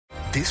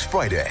This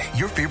Friday,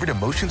 your favorite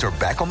emotions are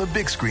back on the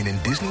big screen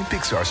in Disney and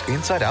Pixar's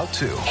Inside Out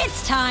 2.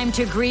 It's time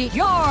to greet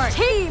your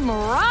Team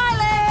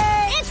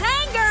Riley! It's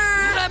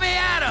anger! Let me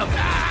at him!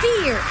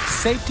 Fear!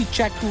 Safety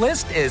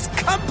checklist is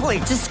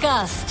complete!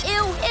 Disgust! Ew,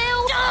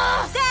 ew!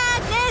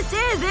 Sadness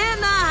is in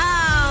the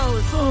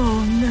house!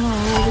 Oh, no.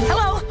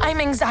 Hello, I'm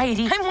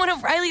anxiety. I'm one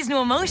of Riley's new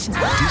emotions.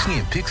 Disney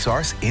and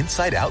Pixar's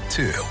Inside Out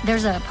 2.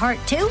 There's a part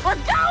 2? We're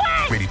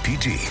going! Rated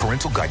PG.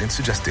 Parental guidance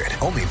suggested.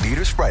 Only in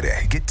theaters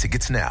Friday. Get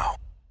tickets now.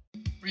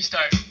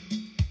 Restart.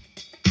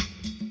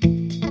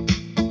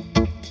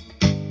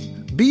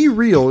 Be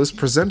Real is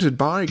presented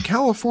by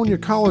California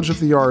College of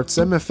the Arts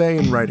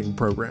MFA in Writing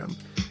program.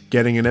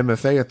 Getting an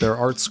MFA at their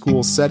art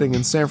school setting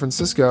in San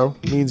Francisco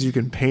means you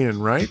can paint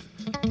and write,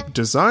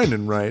 design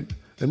and write,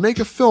 and make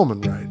a film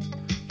and write.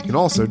 You can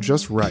also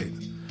just write.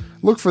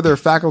 Look for their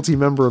faculty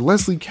member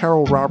Leslie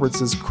Carroll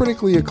Roberts'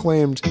 critically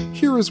acclaimed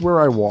Here Is Where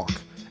I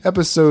Walk,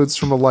 Episodes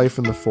from a Life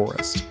in the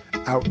Forest,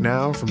 out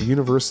now from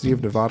University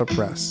of Nevada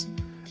Press.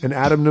 And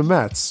Adam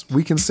Nemetz,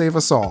 We Can Save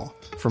Us All,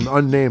 from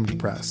Unnamed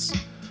Press.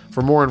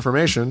 For more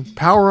information,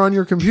 power on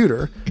your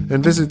computer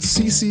and visit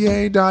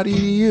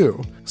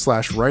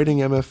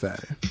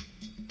cca.edu/writingmfa.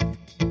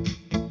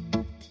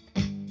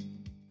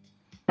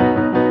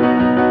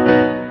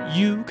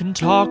 You can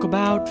talk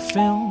about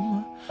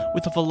film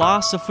with a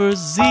philosopher's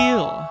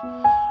zeal,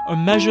 or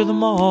measure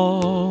them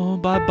all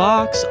by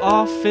box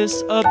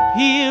office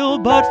appeal.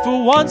 But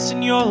for once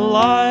in your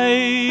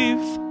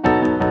life,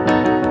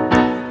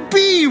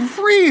 Be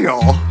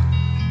real!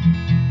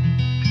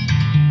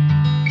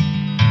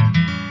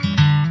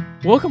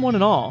 welcome one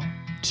and all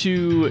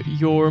to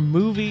your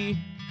movie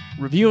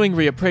reviewing,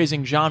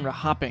 reappraising, genre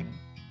hopping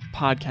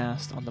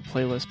podcast on the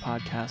Playlist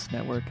Podcast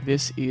Network.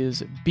 This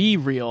is Be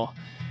Real.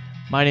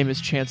 My name is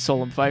Chance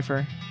Solom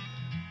Pfeiffer.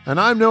 And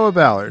I'm Noah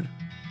Ballard.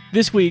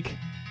 This week,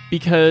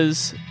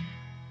 because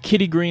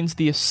Kitty Green's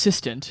The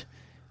Assistant,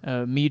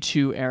 a Me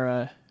Too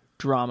era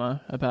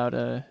drama about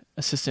a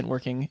assistant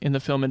working in the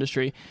film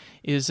industry,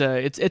 is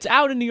it's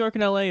out in New York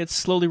and LA. It's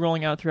slowly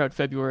rolling out throughout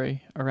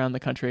February around the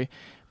country.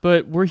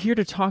 But we're here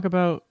to talk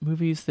about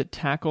movies that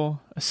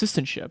tackle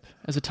assistantship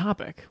as a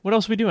topic. What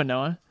else are we doing,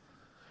 Noah?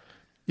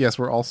 Yes,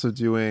 we're also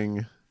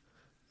doing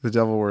The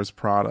Devil Wears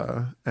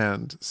Prada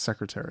and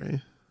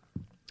Secretary.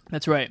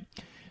 That's right.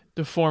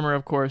 The former,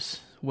 of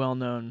course,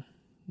 well-known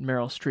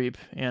Meryl Streep,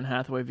 Anne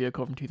Hathaway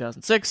vehicle from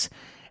 2006.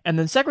 And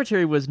then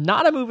Secretary was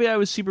not a movie I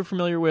was super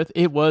familiar with.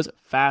 It was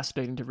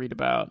fascinating to read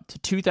about. It's a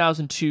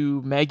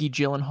 2002 Maggie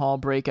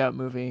Gyllenhaal breakout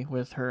movie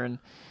with her and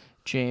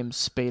James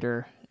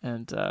Spader.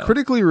 And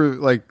critically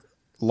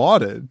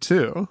lauded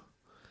too.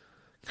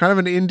 Kind of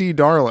an indie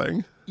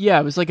darling. Yeah,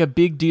 it was like a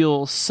big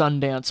deal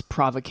Sundance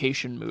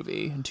provocation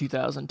movie in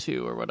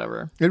 2002 or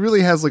whatever. It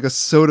really has like a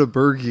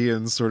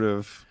Soderberghian sort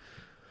of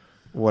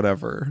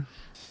whatever.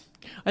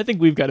 I think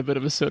we've got a bit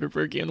of a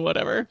Soderberghian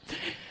whatever.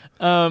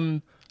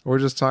 We're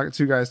just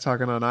two guys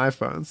talking on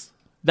iPhones.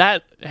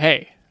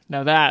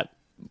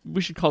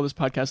 We should call this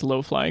podcast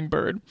Low Flying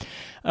Bird.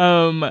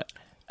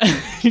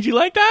 Did you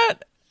like that?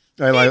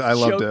 I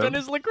loved it. Choked on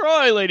his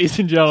LaCroix, ladies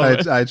and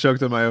gentlemen. I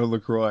choked on my own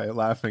LaCroix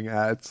laughing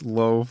at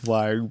Low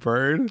Flying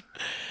Bird.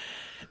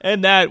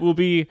 And that will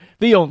be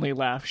the only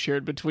laugh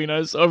shared between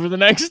us over the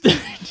next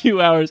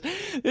 2 hours.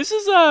 This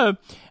is, I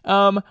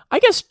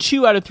guess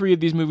 2 out of 3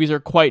 of these movies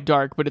are quite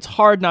dark, but it's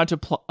hard not to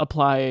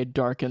apply a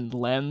darkened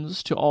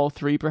lens to all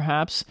 3,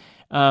 perhaps.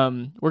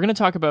 We're going to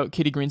talk about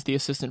Kitty Green's The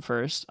Assistant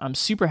first. I'm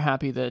super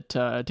happy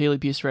that Daily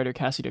Beast writer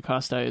Cassie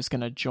Costa is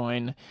going to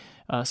join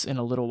us in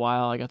a little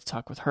while. I got to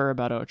talk with her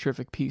about a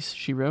terrific piece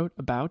she wrote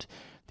about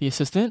The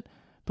Assistant.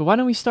 But why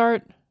don't we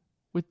start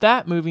with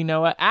that movie,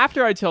 Noah,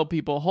 after I tell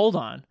people, hold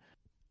on.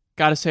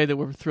 Gotta say that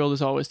we're thrilled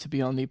as always to be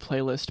on the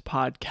Playlist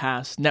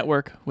Podcast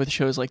Network with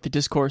shows like The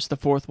Discourse, The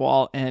Fourth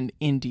Wall, and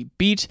Indie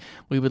Beat.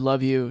 We would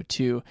love you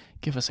to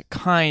give us a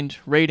kind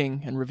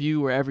rating and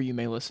review wherever you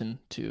may listen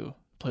to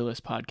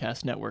Playlist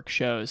Podcast Network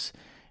shows.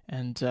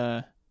 And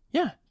tell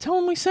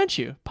them we sent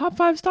you. Pop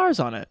 5 stars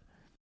on it.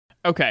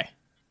 Okay.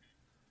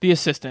 The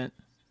Assistant.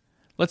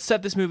 Let's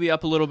set this movie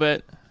up a little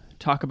bit,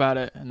 talk about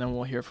it, and then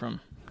we'll hear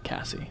from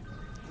Cassie.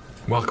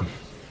 Welcome.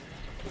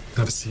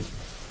 Have a seat.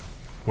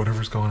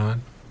 Whatever's going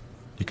on,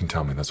 you can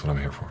tell me. That's what I'm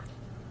here for.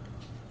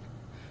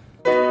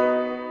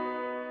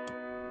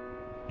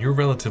 You're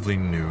relatively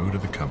new to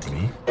the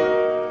company.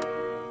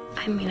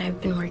 I mean,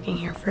 I've been working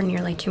here for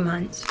nearly 2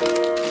 months.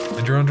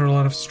 And you're under a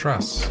lot of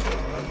stress.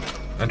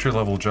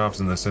 Entry-level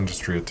jobs in this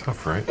industry are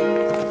tough, right?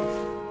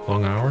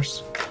 Long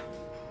hours?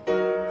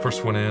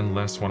 First one in,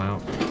 last one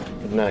out.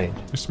 Good night.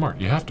 You're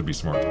smart. You have to be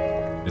smart.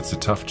 It's a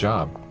tough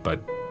job,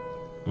 but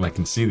I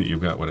can see that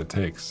you've got what it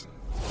takes.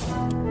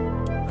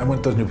 I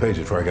want those new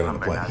pages before I get on the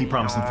plane. He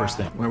promised them first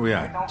thing. Where are we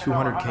at?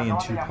 200K in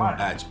 2 points.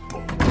 That's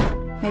bull.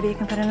 Maybe you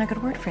can put in a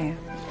good word for you.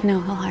 No,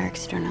 he'll hire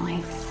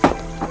externally.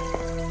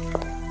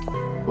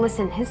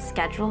 Listen, his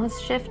schedule has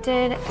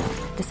shifted.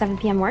 Does 7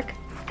 p.m. work?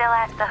 Still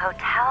at the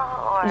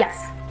hotel, or?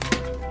 Yes.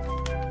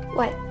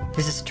 What?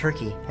 This is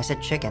turkey. I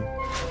said chicken.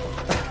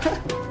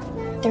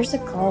 There's a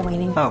girl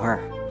waiting. Oh, her.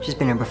 She's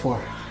been here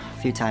before.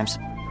 few times.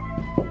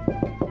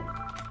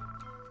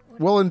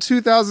 Well, in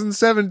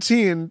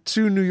 2017,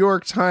 2 New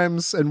York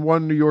Times and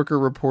 1 New Yorker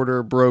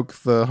reporter broke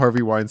the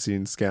Harvey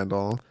Weinstein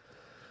scandal,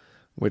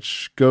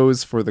 which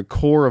goes for the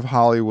core of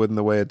Hollywood and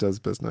the way it does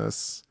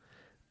business,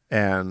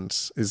 and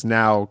is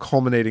now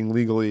culminating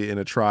legally in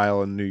a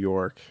trial in New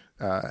York,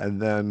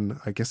 and then,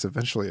 I guess,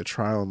 eventually a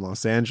trial in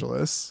Los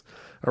Angeles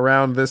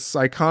around this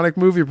iconic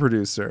movie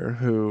producer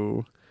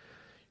who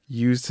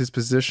used his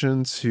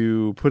position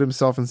to put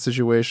himself in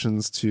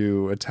situations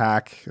to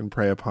attack and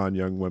prey upon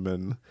young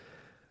women.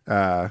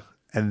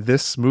 And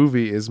this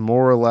movie is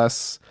more or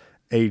less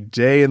a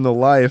day in the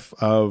life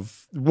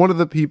of one of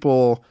the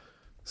people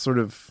sort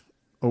of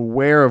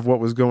aware of what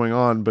was going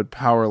on, but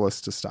powerless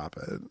to stop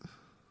it.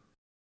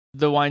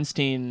 The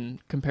Weinstein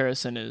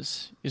comparison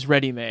is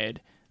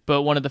ready-made,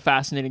 but one of the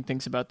fascinating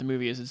things about the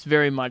movie is it's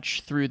very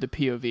much through the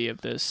POV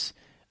of this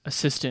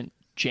assistant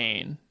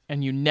Jane,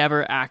 and you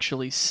never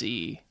actually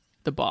see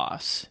the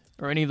boss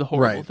or any of the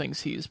horrible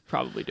things he's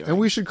probably doing. And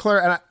we should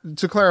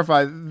to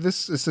clarify,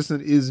 this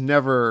assistant is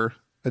never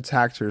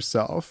attacked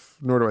herself,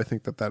 nor do I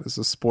think that is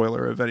a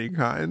spoiler of any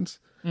kind.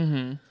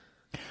 Mm-hmm.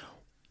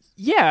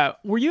 Yeah,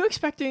 were you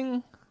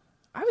expecting...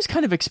 I was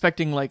kind of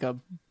expecting like a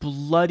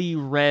bloody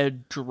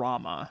red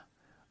drama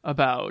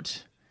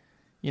about,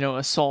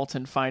 assault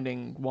and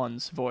finding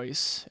one's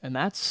voice, and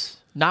that's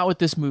not what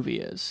this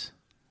movie is.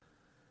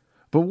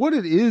 But what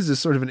it is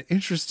sort of an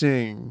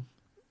interesting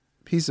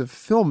piece of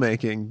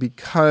filmmaking,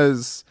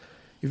 because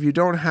if you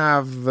don't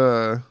have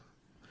the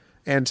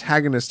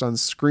antagonist on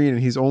screen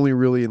and he's only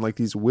really in like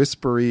these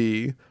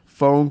whispery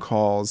phone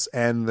calls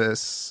and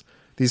these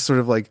sort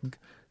of like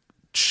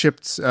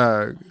chipped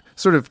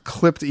sort of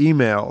clipped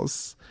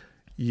emails,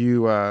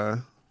 you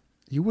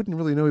wouldn't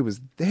really know he was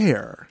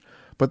there.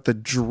 But the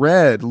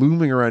dread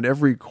looming around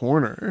every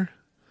corner,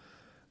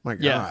 my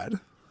God.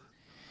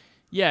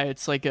 Yeah,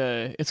 it's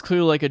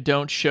clearly like a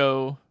don't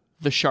show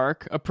the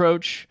shark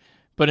approach.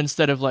 But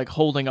instead of like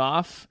holding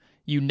off,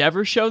 you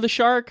never show the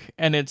shark,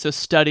 and it's a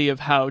study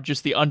of how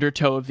just the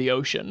undertow of the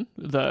ocean,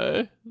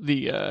 the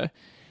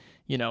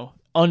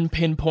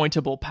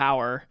unpinpointable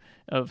power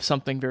of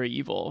something very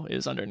evil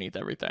is underneath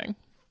everything.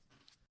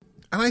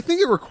 And I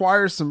think it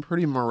requires some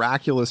pretty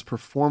miraculous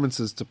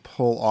performances to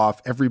pull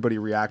off everybody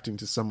reacting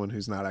to someone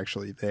who's not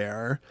actually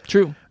there.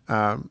 True.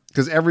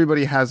 Because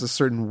everybody has a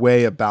certain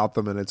way about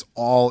them, and it's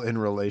all in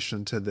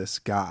relation to this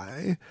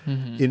guy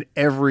in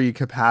every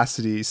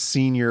capacity,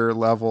 senior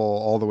level,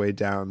 all the way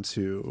down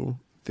to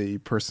the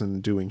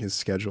person doing his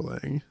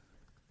scheduling.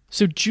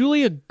 So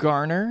Julia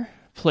Garner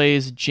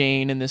plays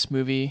Jane in this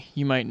movie.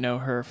 You might know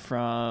her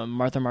from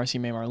Martha, Marcy,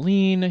 May,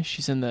 Marlene.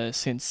 She's in the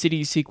Sin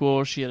City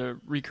sequel. She had a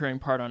recurring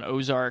part on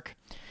Ozark.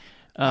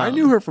 I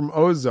knew her from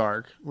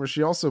Ozark, where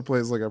she also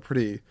plays like a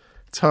pretty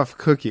tough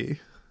cookie.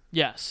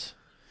 Yes.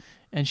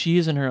 And she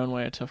is in her own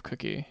way a tough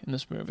cookie in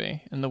this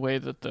movie. And the way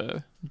that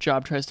the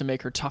job tries to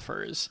make her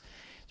tougher is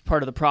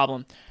part of the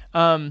problem.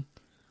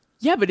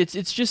 Yeah, but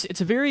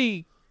it's a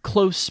very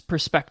close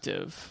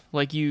perspective.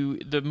 Like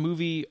the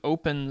movie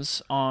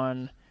opens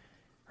on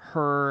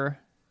her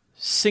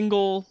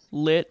single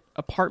lit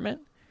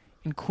apartment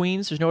in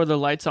Queens. There's no other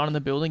lights on in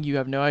the building. You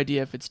have no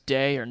idea if it's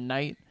day or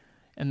night.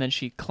 And then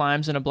she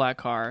climbs in a black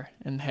car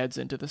and heads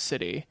into the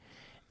city.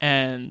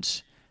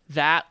 And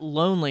that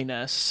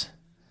loneliness,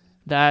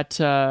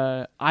 that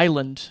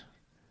island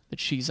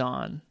that she's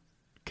on,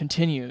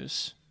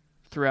 continues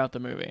throughout the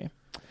movie.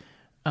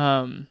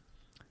 But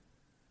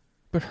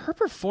her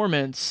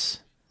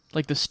performance,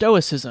 like the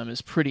stoicism,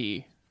 is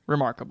pretty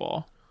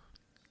remarkable.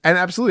 And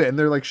absolutely. And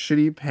they're like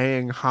shitty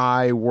paying,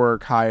 high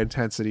work, high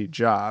intensity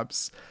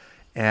jobs.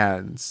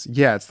 And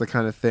yeah, it's the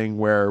kind of thing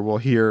where we'll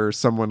hear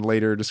someone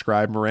later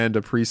describe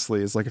Miranda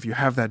Priestley as like, if you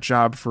have that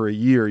job for a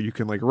year, you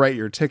can like write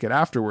your ticket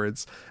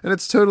afterwards. And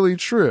it's totally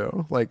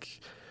true. Like,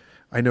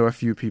 I know a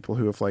few people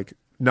who have like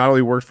not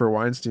only worked for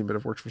Weinstein, but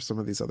have worked for some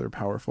of these other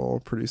powerful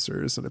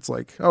producers. And it's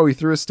like, oh, he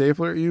threw a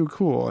stapler at you?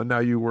 Cool. And now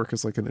you work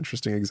as like an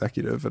interesting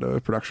executive at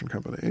a production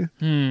company.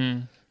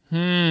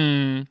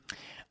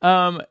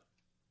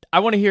 I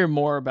want to hear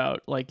more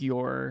about like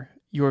your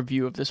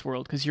view of this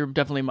world, because you're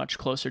definitely much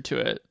closer to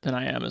it than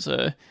I am as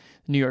a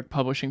New York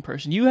publishing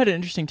person. You had an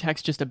interesting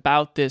text just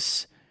about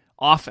this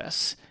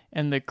office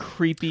and the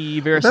creepy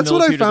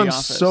verisimilitude of the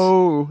office.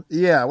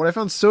 What I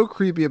found so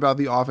creepy about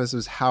The Office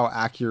was how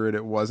accurate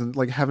it was. And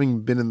like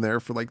having been in there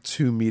for like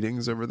 2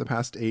 meetings over the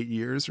past 8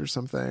 years or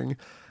something,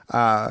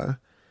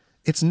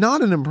 it's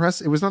not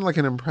it was not like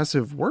an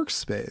impressive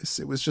workspace.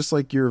 It was just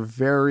like your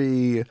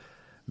very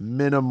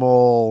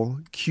minimal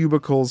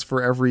cubicles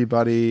for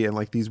everybody and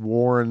like these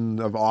warren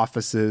of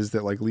offices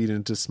that like lead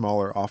into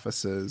smaller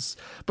offices.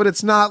 But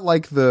it's not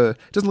like it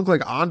doesn't look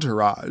like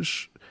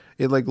Entourage.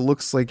 It like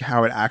looks like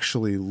how it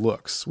actually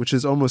looks, which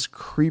is almost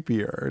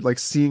creepier. Like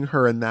seeing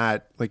her in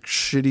that like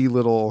shitty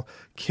little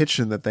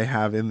kitchen that they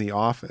have in the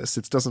office.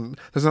 There's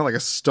not like a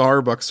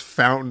Starbucks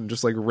fountain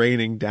just like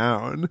raining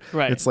down.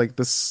 Right. It's like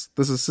this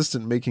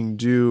assistant making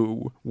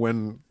do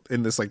when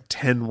in this like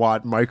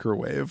 10-watt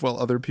microwave while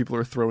other people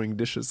are throwing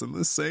dishes in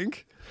the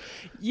sink.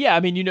 Yeah, I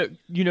mean,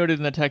 you noted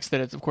in the text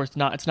that it's of course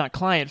it's not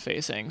client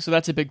facing, so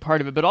that's a big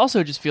part of it. But also,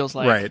 it just feels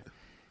like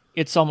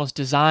it's almost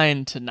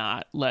designed to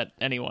not let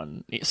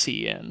anyone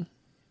see in.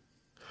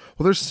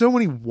 Well, there's so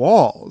many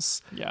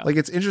walls. Yeah. Like,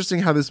 it's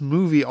interesting how this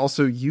movie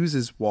also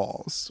uses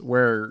walls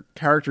where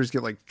characters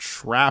get like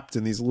trapped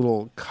in these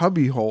little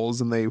cubby holes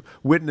and they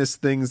witness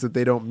things that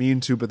they don't mean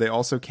to, but they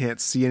also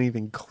can't see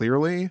anything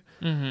clearly,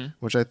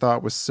 which I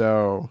thought was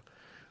so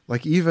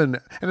like and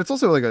it's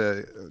also like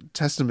a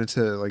testament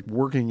to like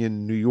working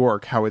in New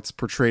York, how it's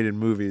portrayed in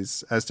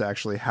movies as to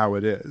actually how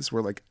it is,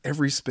 where like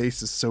every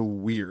space is so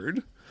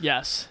weird.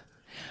 Yes.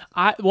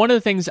 One of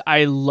the things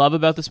I love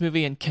about this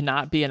movie, and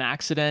cannot be an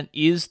accident,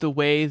 is the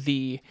way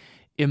the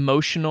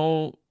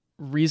emotional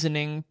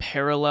reasoning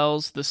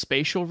parallels the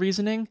spatial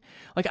reasoning.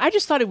 Like, I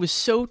just thought it was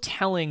so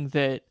telling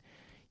that,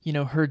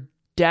 her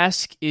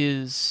desk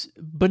is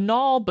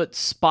banal but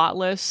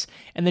spotless,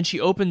 and then she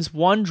opens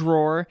one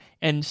drawer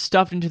and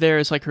stuffed into there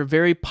is like her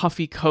very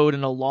puffy coat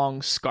and a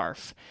long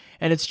scarf.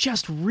 And it's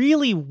just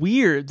really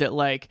weird that,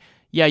 like,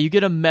 yeah, you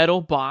get a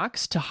metal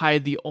box to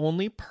hide the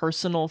only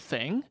personal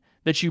thing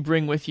that you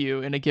bring with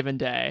you in a given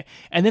day.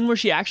 And then where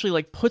she actually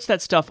like puts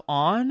that stuff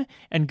on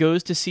and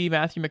goes to see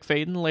Matthew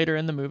McFadden later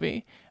in the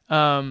movie,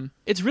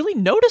 it's really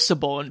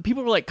noticeable. And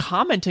people were like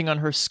commenting on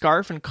her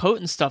scarf and coat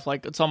and stuff.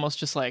 Like, it's almost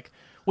just like,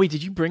 wait,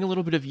 did you bring a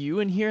little bit of you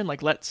in here and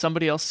like let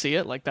somebody else see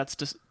it? Like, that's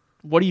just,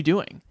 what are you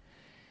doing?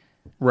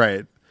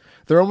 Right.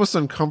 They're almost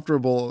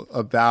uncomfortable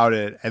about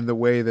it, and the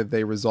way that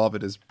they resolve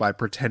it is by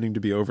pretending to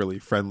be overly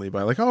friendly,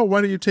 by like, oh,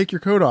 why don't you take your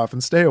coat off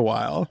and stay a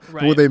while?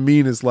 Right. But what they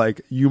mean is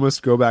like, you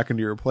must go back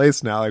into your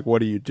place now. Like,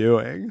 what are you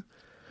doing?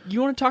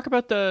 You want to talk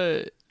about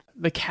the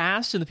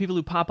cast and the people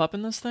who pop up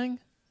in this thing?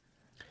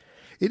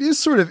 It is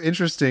sort of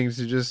interesting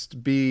to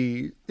just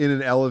be in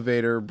an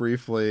elevator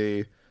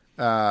briefly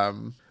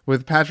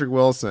with Patrick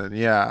Wilson.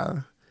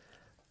 Yeah.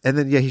 And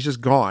then, he's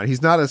just gone.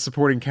 He's not a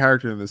supporting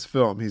character in this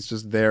film. He's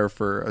just there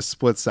for a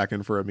split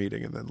second for a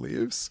meeting and then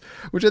leaves,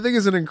 which I think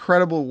is an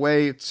incredible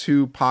way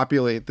to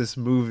populate this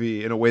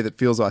movie in a way that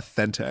feels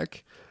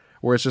authentic,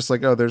 where it's just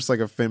like, oh, there's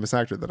like a famous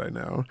actor that I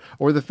know.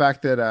 Or the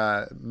fact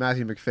that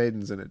Matthew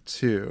McFadden's in it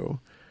too.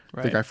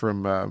 Right. The guy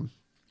from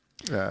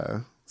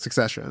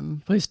Succession.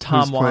 He plays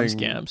Tom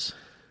Wambsgans.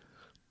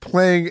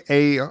 Playing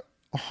a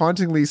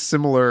hauntingly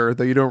similar,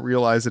 though you don't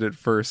realize it at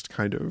first,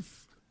 kind of.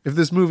 If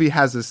this movie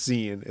has a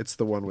scene, it's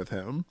the one with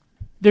him.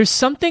 There's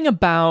something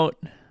about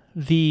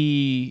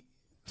the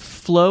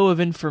flow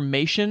of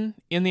information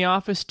in The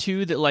Office,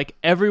 too, that, like,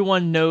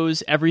 everyone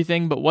knows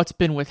everything, but what's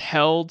been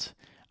withheld,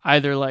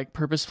 either, like,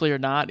 purposefully or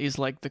not, is,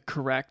 like, the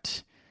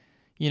correct,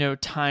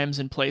 times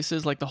and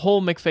places. Like, the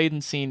whole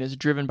McFadden scene is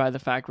driven by the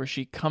fact where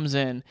she comes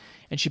in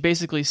and she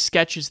basically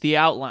sketches the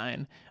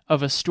outline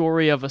of a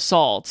story of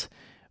assault,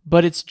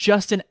 but it's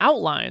just an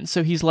outline.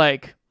 So he's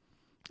like,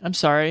 I'm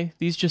sorry,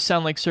 these just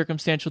sound like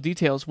circumstantial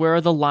details. Where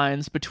are the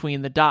lines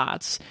between the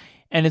dots?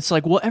 And it's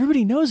like, well,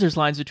 everybody knows there's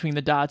lines between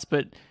the dots,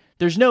 but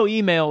there's no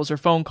emails or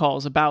phone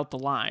calls about the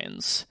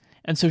lines.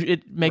 And so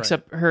it makes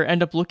her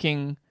end up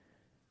looking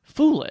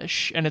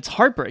foolish, and it's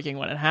heartbreaking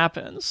when it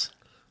happens.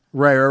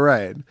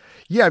 Right.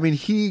 Yeah, I mean,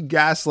 he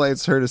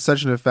gaslights her to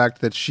such an effect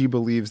that she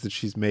believes that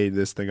she's made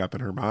this thing up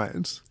in her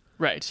mind.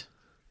 Right.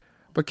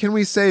 But can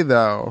we say,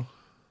 though,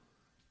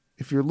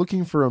 if you're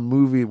looking for a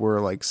movie where,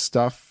 like,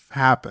 stuff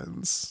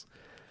happens,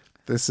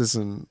 this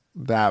isn't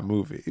that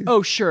movie.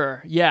 Oh,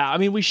 sure. Yeah, I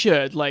mean, we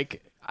should.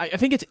 Like, I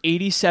think it's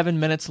 87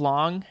 minutes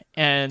long,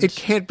 and it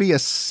can't be a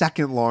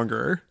second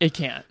longer. It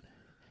can't.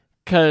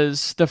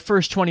 Because the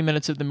first 20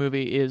 minutes of the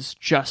movie is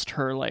just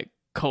her, like,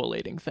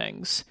 collating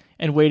things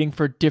and waiting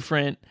for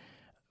different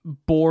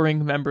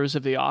boring members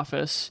of the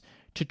office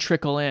to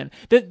trickle in.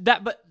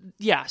 But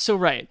yeah, so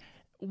right.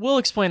 We'll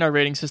explain our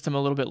rating system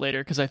a little bit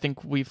later, because I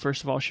think we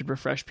first of all should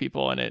refresh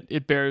people, and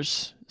it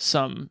bears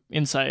some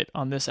insight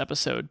on this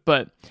episode.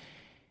 But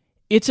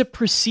it's a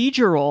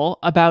procedural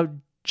about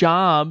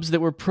jobs that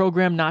we're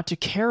programmed not to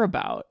care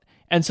about.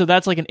 And so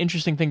that's like an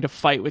interesting thing to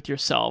fight with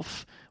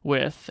yourself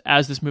with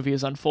as this movie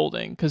is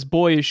unfolding, because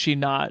boy, is she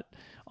not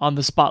on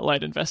the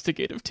Spotlight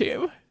investigative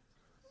team.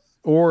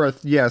 Or,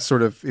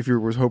 sort of, if you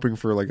were hoping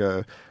for like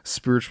a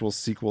spiritual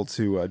sequel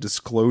to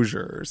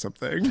Disclosure or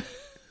something.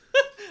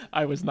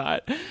 I was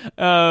not.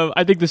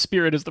 I think the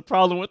spirit is the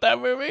problem with that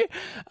movie.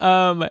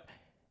 What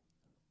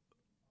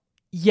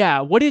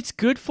it's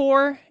good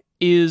for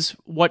is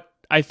what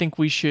I think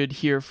we should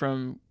hear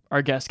from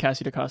our guest,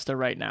 Cassie Costa,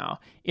 right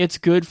now. It's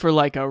good for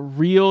like a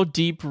real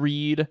deep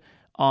read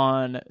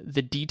on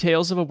the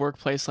details of a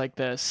workplace like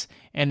this,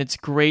 and it's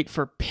great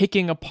for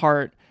picking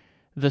apart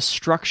the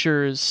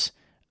structures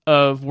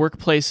of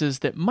workplaces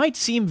that might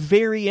seem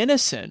very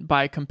innocent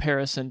by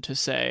comparison to,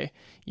 say,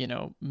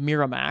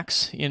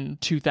 Miramax in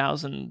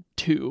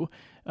 2002.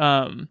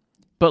 But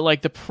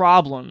like the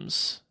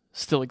problems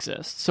still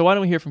exist. So why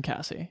don't we hear from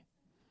Cassie?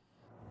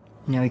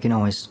 You can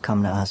always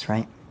come to us,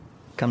 right?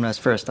 Come to us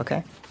first,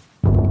 okay?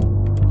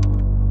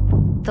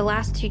 The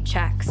last 2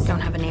 checks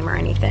don't have a name or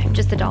anything,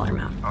 just the dollar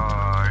amount.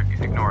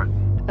 Ignore it.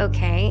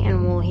 Okay,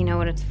 and will he know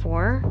what it's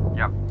for?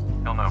 Yep,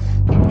 he'll know.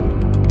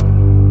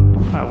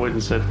 I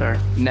wouldn't sit there.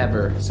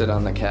 Never sit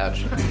on the couch.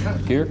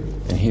 Here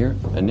and here,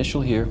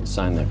 initial here,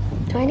 sign there.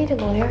 Do I need a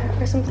lawyer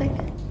or something?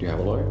 Do you have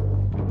a lawyer?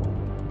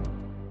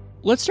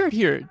 Let's start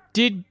here.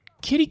 Did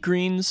Kitty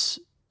Green's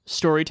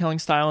storytelling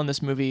style in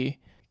this movie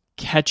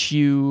catch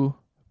you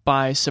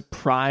by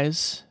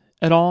surprise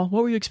at all?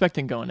 What were you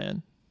expecting going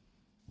in?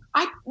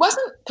 I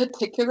wasn't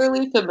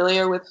particularly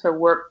familiar with her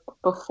work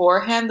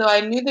beforehand, though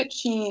I knew that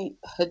she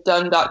had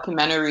done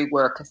documentary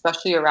work,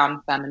 especially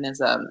around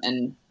feminism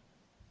and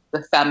the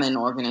Femin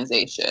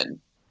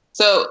organization.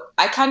 So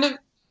I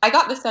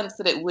got the sense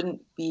that it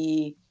wouldn't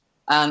be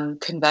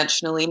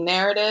conventionally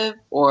narrative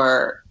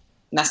or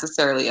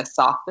necessarily a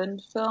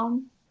softened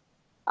film.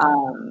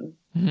 And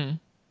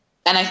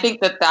I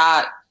think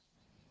that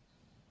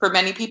for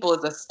many people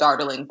is a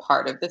startling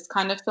part of this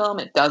kind of film.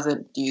 It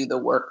doesn't do the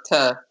work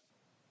to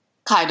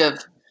kind of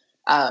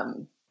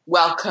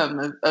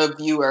welcome a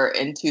viewer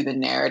into the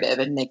narrative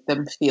and make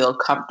them feel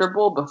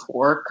comfortable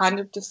before kind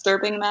of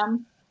disturbing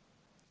them.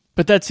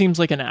 But that seems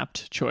like an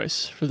apt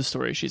choice for the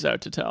story she's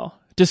out to tell.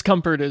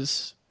 Discomfort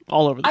is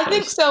all over the place. I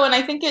think so, and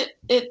I think it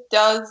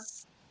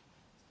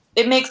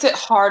makes it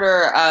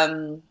harder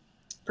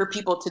for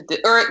people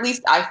to, or at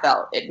least I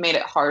felt it made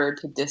it harder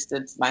to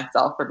distance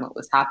myself from what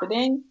was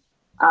happening.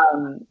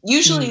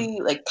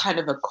 Usually, like kind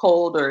of a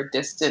cold or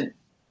distant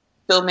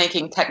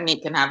filmmaking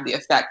technique can have the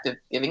effect of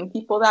giving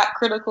people that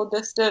critical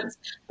distance.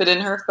 But in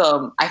her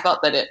film, I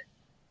felt that it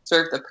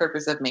served the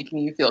purpose of making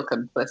you feel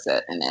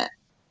complicit in it.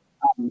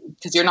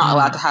 Because you're not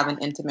allowed to have an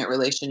intimate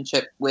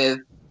relationship with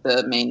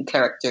the main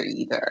character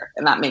either.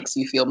 And that makes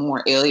you feel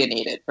more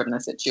alienated from the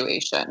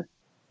situation.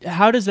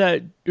 How does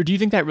that, or do you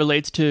think that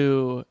relates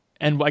to,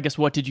 and I guess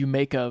what did you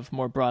make of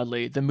more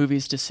broadly, the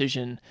movie's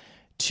decision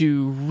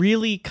to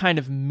really kind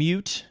of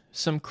mute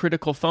some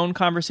critical phone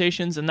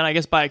conversations? And then I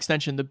guess by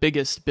extension, the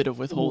biggest bit of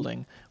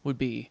withholding would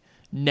be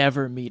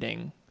never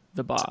meeting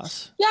the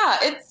boss. Yeah,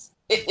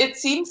 it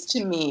seems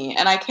to me,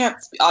 and I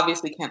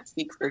obviously can't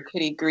speak for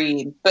Kitty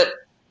Green, but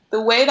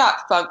the way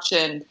that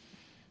functioned,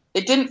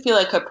 it didn't feel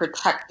like a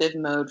protective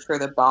mode for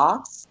the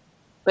boss,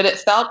 but it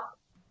felt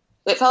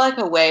like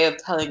a way of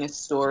telling a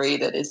story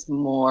that is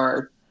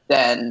more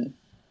than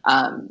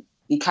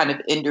the kind of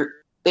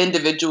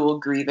individual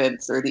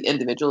grievance or the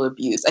individual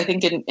abuse. I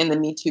think in the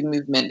Me Too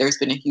movement, there's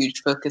been a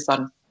huge focus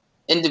on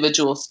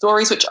individual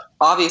stories, which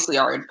obviously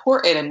are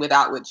important and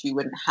without which you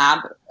wouldn't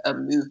have a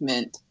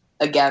movement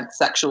against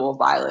sexual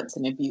violence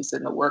and abuse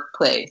in the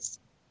workplace.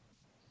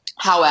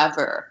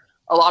 However,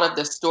 a lot of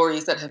the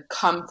stories that have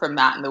come from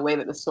that and the way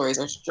that the stories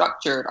are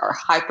structured are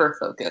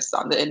hyper-focused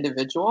on the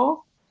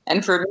individual.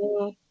 And for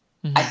me,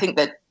 I think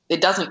that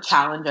it doesn't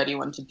challenge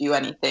anyone to do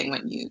anything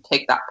when you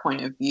take that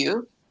point of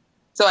view.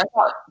 So I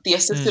thought the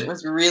assistant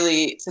was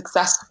really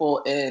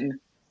successful in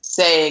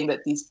saying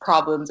that these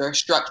problems are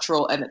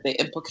structural and that they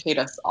implicate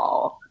us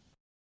all.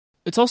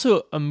 It's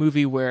also a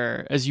movie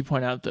where, as you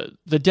point out,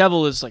 the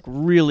devil is like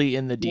really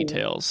in the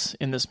details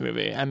in this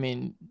movie. I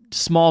mean,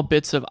 small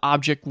bits of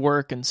object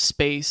work and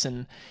space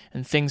and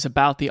things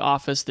about the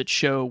office that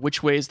show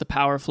which ways the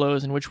power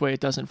flows and which way it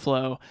doesn't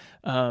flow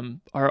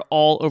are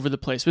all over the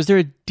place. Was there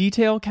a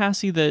detail,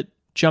 Cassie, that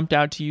jumped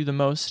out to you the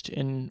most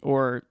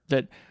or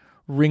that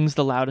rings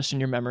the loudest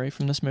in your memory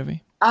from this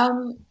movie?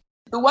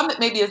 The one that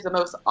maybe is the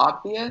most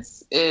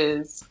obvious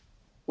is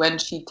when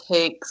she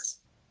takes...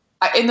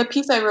 In the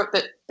piece I wrote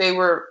that they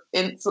were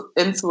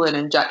insulin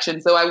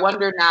injections, so I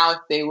wonder now if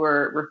they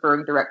were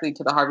referring directly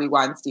to the Harvey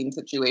Weinstein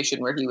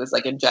situation where he was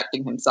like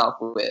injecting himself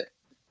with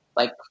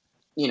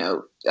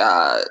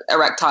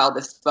erectile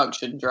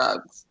dysfunction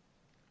drugs.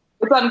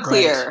 It's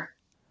unclear, right.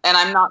 And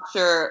I'm not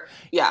sure.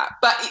 Yeah,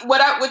 but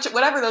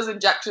whatever those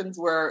injections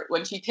were,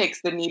 when she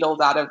takes the needles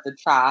out of the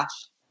trash,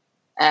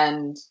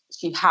 and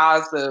she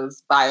has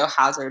those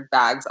biohazard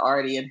bags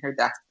already in her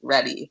desk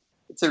ready.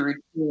 It's a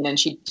routine, and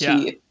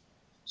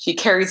she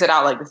carries it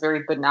out like this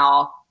very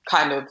banal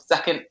kind of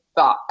second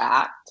thought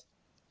act.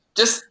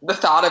 Just the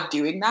thought of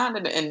doing that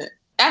in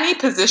any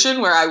position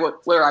where I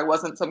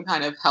wasn't some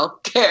kind of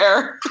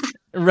healthcare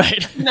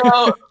right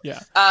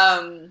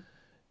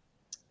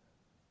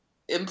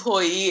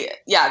employee.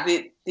 Yeah,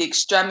 the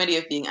extremity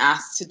of being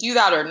asked to do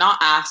that or not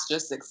asked,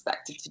 just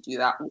expected to do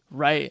that.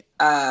 Right.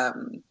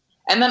 And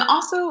then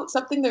also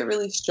something that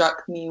really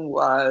struck me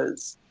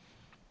was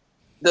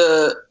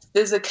the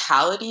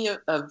physicality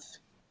of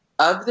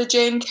the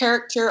Jane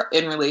character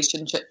in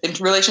relation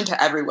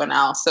to everyone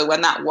else. So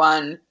when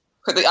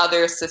the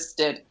other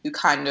assistant who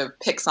kind of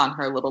picks on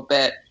her a little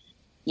bit,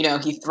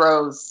 he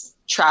throws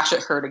trash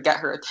at her to get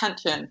her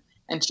attention,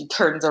 and she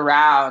turns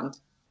around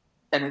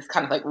and is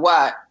kind of like,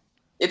 what?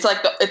 It's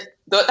like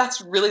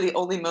that's really the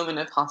only moment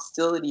of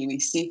hostility we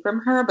see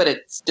from her, but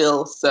it's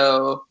still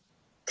so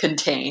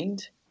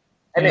contained.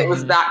 And it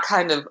was that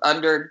kind of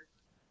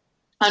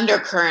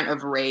undercurrent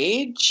of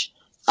rage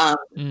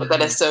but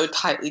that is so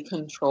tightly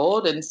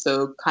controlled and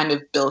so kind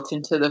of built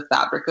into the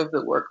fabric of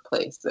the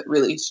workplace that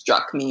really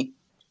struck me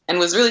and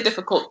was really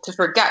difficult to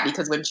forget,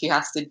 because when she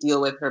has to deal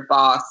with her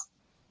boss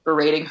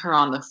berating her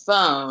on the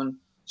phone,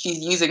 she's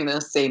using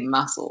those same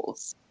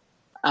muscles.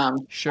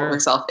 Sure.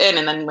 herself in.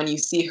 And then when you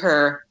see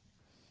her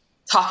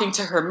talking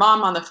to her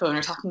mom on the phone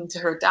or talking to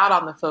her dad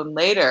on the phone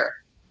later,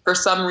 for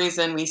some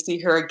reason we see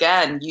her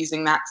again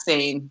using that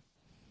same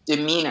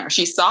demeanor.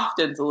 She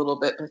softens a little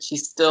bit, but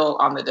she's still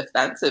on the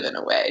defensive in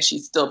a way.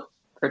 She's still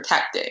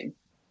protecting.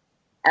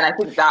 And I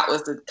think that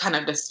was the kind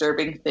of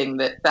disturbing thing,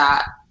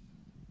 that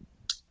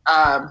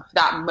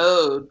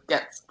mode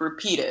gets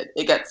repeated.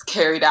 It gets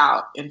carried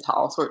out into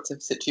all sorts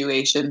of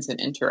situations and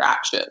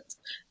interactions.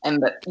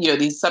 And that,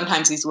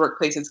 sometimes these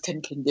workplaces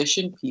can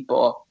condition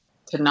people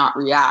to not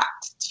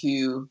react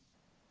to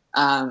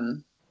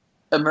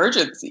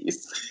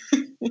emergencies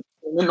in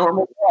a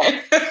normal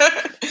way.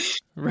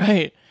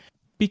 Right.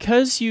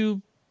 Because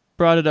you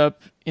brought it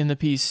up in the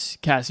piece,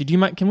 Cassie, do you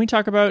mind? Can we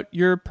talk about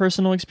your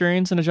personal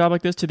experience in a job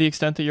like this to the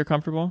extent that you're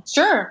comfortable?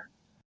 Sure.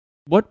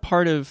 What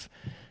part of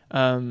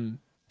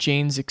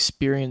Jane's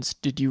experience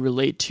did you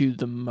relate to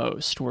the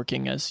most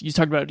working as, you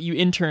talked about you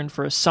interned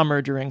for a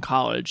summer during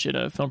college at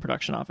a film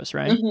production office,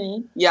 right?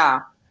 Mm-hmm.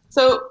 Yeah.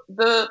 So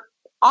the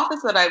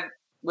office that I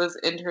was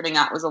interning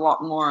at was a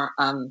lot more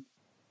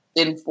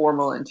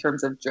informal in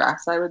terms of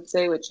dress, I would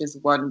say, which is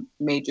one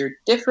major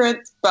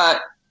difference.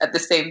 But at the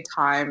same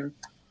time,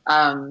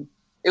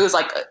 it was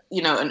like,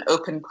 an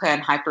open plan,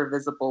 hyper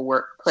visible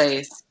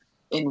workplace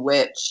in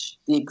which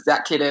the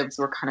executives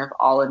were kind of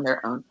all in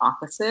their own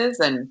offices.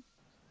 And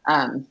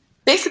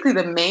basically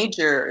the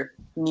major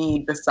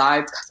need,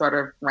 besides sort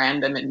of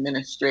random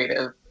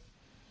administrative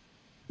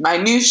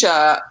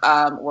minutia,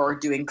 or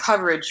doing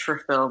coverage for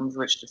films,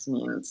 which just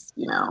means,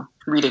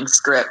 reading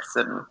scripts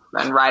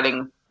and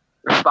writing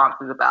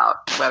responses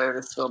about whether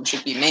this film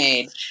should be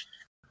made.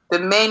 The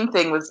main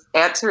thing was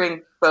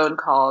answering phone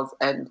calls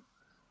and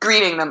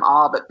greeting them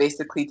all, but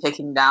basically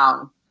taking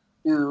down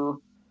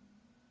who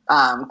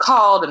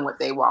called and what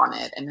they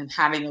wanted, and then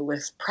having a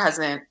list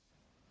present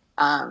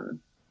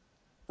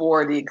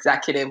for the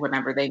executive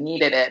whenever they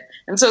needed it.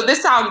 And so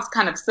this sounds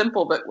kind of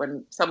simple, but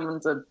when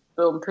someone's a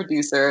film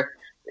producer,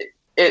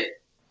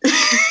 it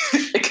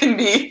it can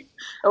be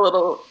a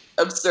little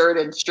absurd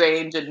and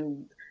strange,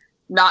 and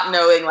not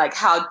knowing like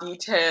how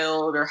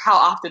detailed or how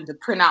often to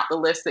print out the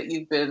list that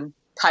you've been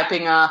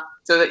typing up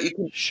so that you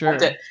can sure.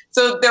 it.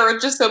 So there were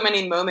just so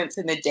many moments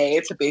in the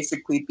day to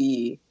basically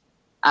be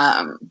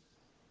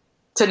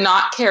to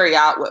not carry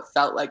out what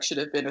felt like should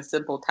have been a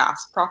simple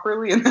task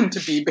properly, and then to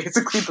be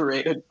basically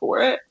berated for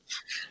it.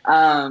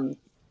 And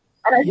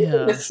I think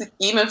in the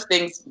scheme of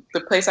things,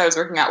 the place I was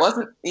working at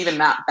wasn't even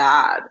that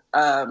bad.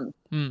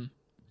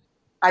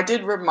 I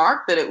did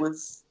remark that I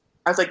was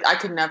like, I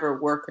could never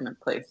work in a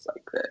place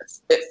like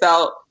this. It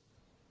felt,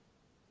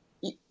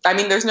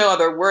 there's no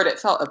other word. It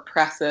felt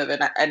oppressive.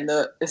 And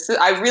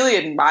I really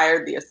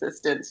admired the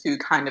assistants who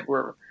kind of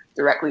were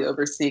directly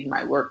overseeing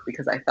my work,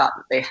 because I thought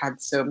that they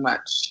had so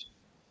much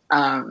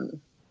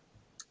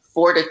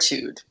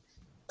fortitude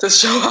to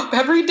show up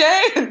every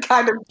day and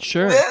kind of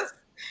do this.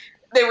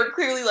 They were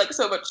clearly like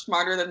so much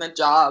smarter than the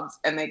jobs,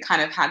 and they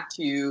kind of had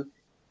to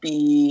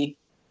be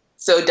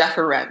so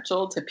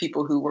deferential to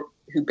people who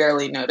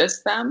barely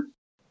noticed them.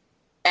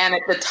 And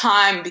at the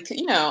time, because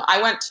I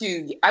went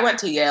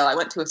to Yale, I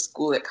went to a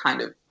school that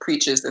kind of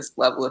preaches this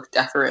level of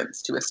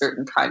deference to a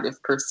certain kind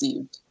of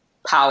perceived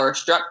power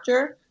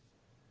structure.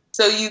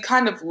 So you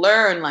kind of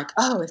learn like,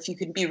 oh, if you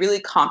can be really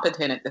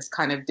competent at this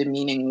kind of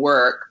demeaning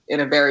work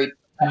in a very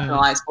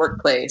professionalized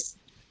workplace,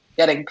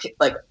 getting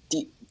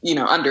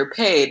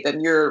underpaid, then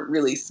you're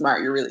really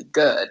smart, you're really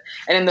good.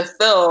 And in the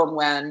film,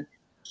 when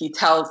he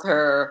tells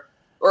her,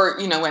 or,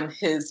 when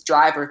his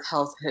driver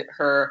tells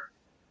her,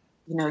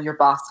 your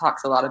boss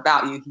talks a lot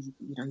about you,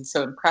 he's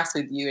so impressed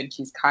with you, and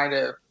she's kind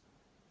of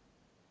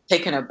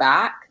taken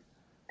aback.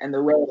 And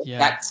the way it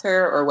affects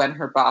her, or when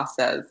her boss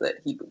says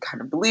that he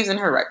kind of believes in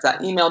her, writes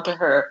that email to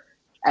her,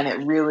 and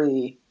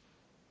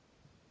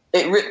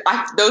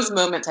those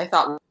moments I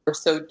thought were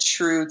so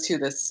true to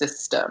the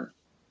system,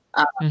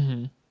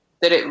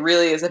 that it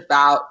really is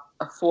about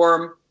a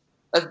form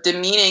of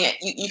demeaning.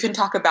 You can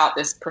talk about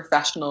this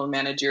professional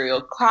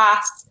managerial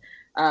class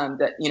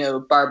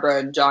that, Barbara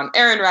and John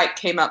Ehrenreich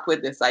came up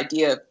with, this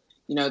idea of,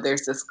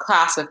 there's this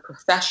class of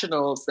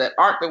professionals that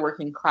aren't the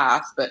working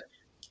class, but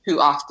who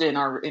often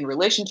are in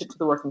relationship to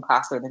the working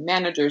class, or the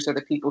managers, or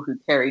the people who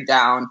carry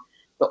down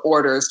the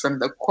orders from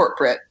the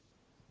corporate,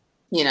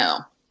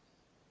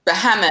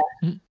 behemoth.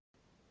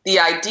 The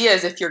idea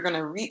is, if you're going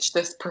to reach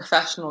this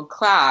professional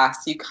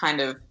class, you kind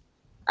of,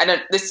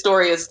 this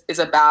story is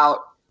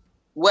about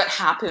what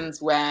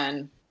happens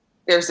when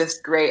there's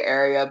this gray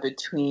area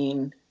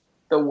between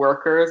the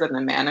workers and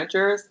the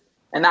managers,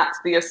 and that's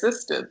the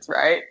assistants,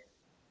 right?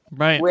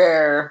 Right.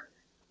 Where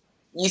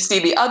you see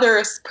the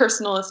other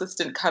personal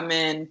assistant come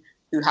in,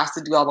 who has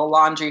to do all the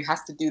laundry,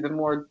 has to do the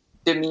more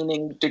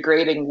demeaning,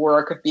 degrading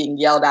work of being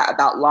yelled at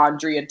about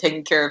laundry and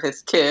taking care of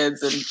his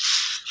kids. And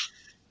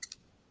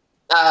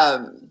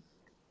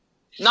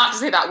not to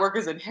say that work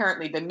is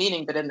inherently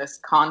demeaning, but in this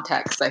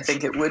context, I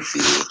think it would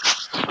be.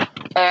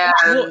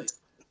 And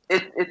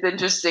it's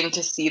interesting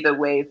to see the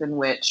ways in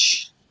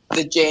which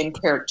the Jane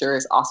character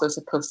is also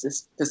supposed to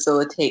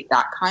facilitate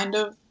that kind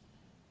of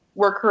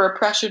work her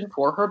oppression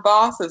for her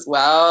boss as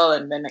well,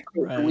 and then it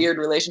creates a Right. weird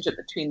relationship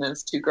between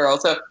those two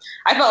girls. So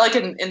I felt like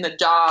in the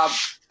job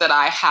that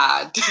I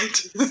had,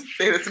 to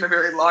say this in a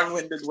very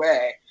long-winded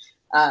way,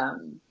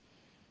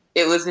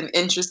 it was an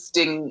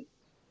interesting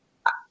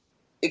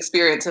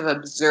experience of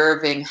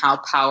observing how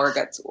power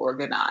gets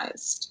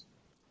organized.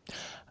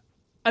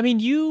 I mean,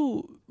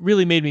 you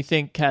really made me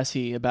think,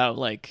 Cassie, about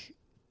like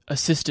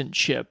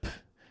assistantship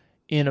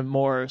in a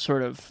more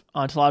sort of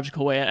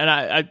ontological way. And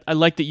I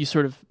like that you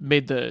sort of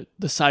made the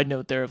side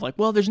note there of like,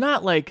 well, there's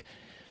not like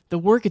the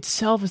work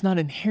itself is not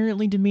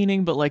inherently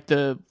demeaning, but like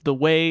the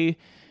way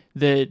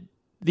that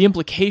the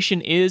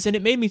implication is. And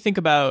it made me think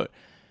about,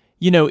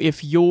 you know,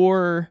 if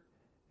your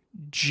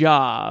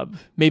job,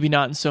 maybe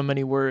not in so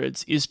many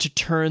words, is to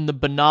turn the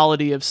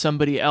banality of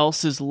somebody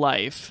else's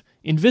life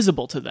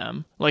invisible to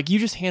them, like you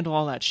just handle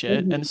all that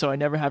shit, and so I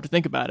never have to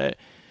think about it,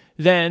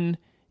 then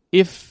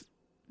if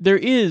there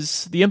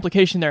is the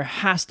implication, there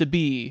has to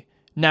be,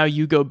 now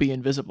you go be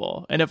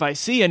invisible. And if I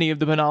see any of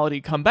the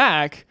banality come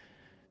back,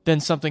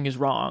 then something is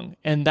wrong.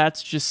 And that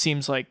just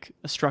seems like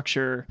a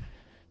structure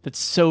that's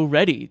so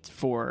ready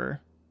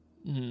for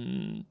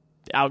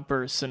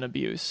outbursts and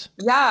abuse.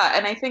 Yeah,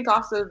 and I think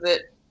also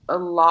that a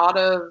lot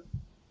of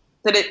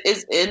that it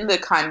is in the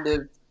kind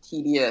of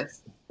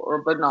tedious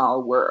or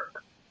banal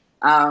work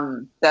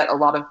that a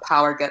lot of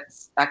power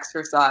gets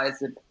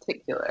exercised in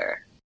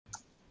particular.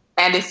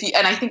 And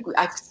I think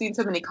I've seen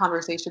so many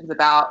conversations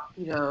about,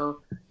 you know,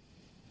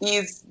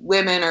 these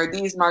women or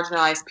these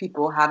marginalized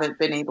people haven't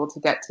been able to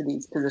get to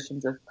these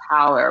positions of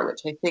power,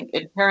 which I think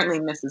inherently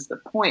misses the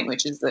point,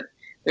 which is that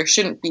there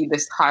shouldn't be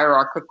this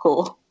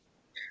hierarchical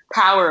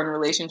power in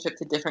relationship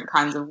to different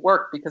kinds of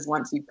work, because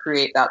once you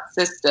create that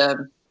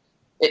system,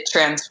 it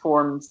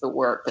transforms the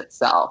work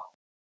itself.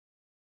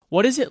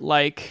 What is it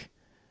like?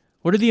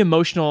 What are the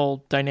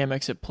emotional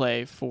dynamics at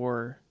play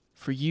for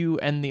you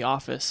and the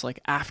office, like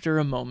after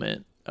a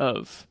moment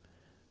of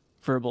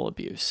verbal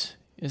abuse?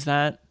 Is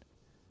that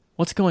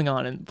what's going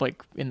on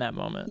in that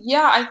moment?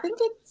 Yeah, I think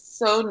it's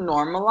so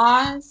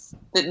normalized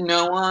that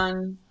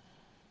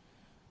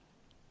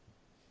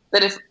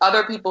that if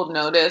other people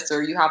notice,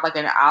 or you have like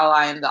an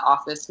ally in the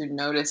office who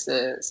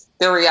notices,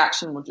 their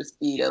reaction will just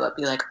be to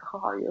be like,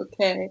 "Oh, are you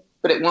okay?"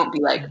 But it won't be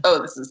like,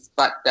 "Oh, this is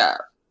fucked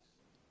up."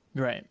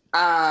 Right.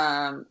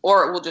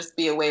 Or it will just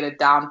be a way to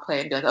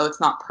downplay and be like, "Oh, it's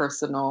not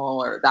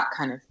personal," or that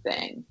kind of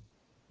thing.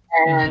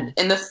 And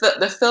in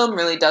the film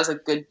really does a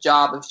good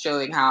job of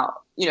showing how,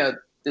 you know,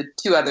 the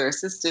two other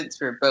assistants,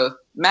 who are both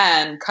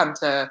men, come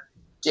to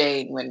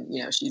Jane when,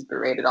 you know, she's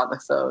berated on the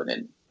phone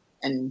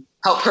and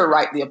help her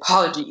write the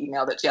apology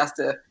email that she has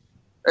to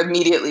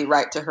immediately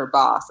write to her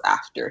boss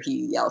after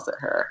he yells at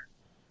her.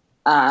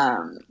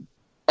 And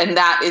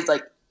that is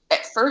like,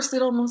 at first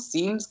it almost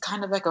seems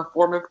kind of like a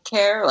form of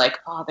care, like,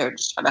 oh, they're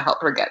just trying to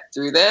help her get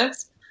through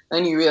this.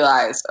 Then you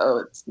realize, oh,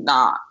 it's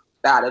not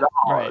that at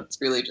all. Right. It's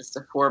really just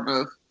a form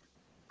of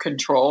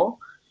control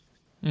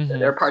that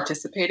they're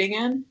participating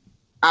in.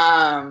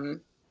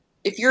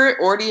 If you're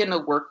already in a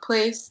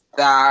workplace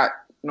that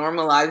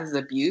normalizes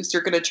abuse,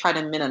 you're going to try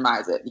to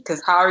minimize it,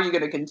 because how are you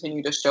going to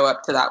continue to show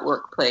up to that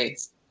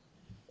workplace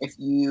if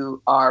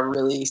you are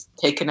really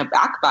taken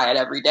aback by it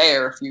every day,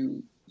 or if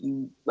you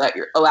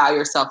allow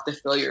yourself to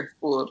feel your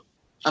full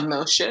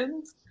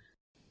emotions?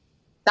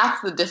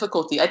 That's the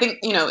difficulty. I think,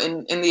 you know,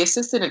 in The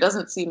Assistant, it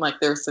doesn't seem like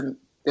there's an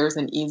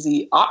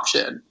easy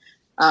option.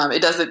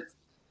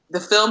 The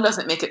film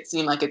doesn't make it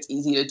seem like it's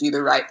easy to do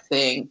the right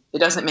thing. It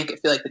doesn't make it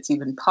feel like it's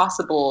even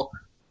possible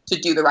to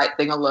do the right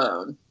thing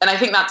alone. And I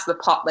think that's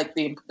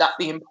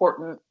the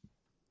important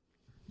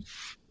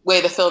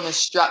way the film is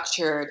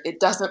structured. It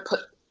doesn't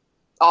put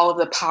all of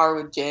the power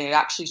with Jane. It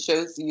actually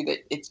shows you that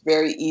it's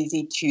very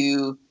easy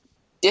to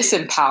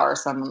disempower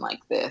someone like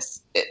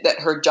this, that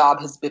her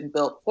job has been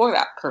built for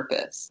that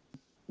purpose.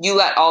 You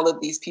let all of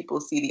these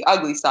people see the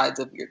ugly sides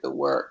of the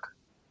work,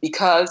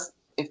 because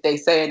if they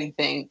say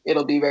anything,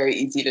 it'll be very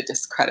easy to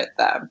discredit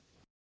them.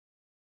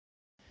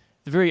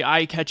 The very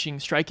eye-catching,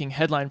 striking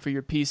headline for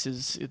your piece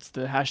is, it's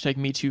the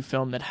 #MeToo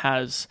film that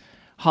has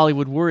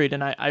Hollywood worried.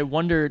 And I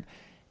wondered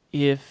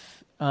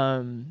if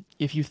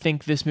you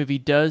think this movie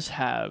does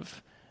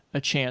have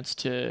a chance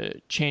to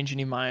change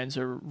any minds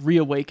or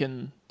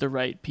reawaken the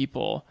right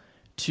people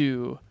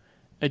to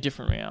a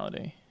different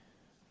reality.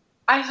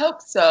 I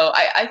hope so.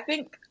 I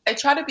think I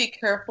try to be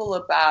careful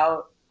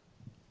about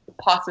the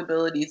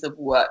possibilities of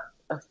what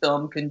a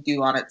film can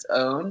do on its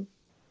own.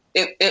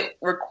 It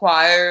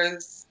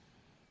requires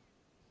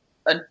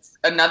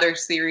another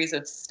series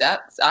of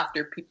steps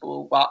after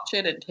people watch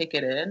it and take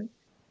it in,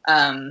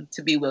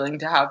 to be willing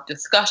to have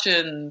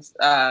discussions,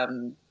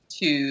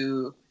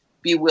 to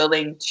be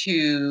willing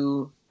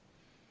to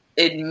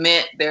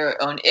admit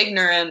their own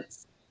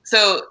ignorance.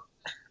 So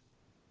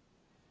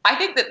I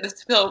think that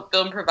this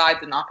film provides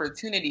an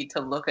opportunity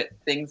to look at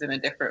things in a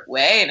different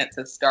way, and it's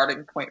a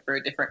starting point for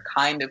a different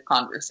kind of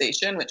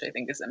conversation, which I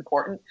think is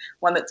important,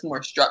 one that's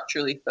more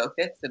structurally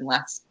focused and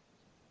less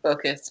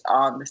focused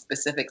on the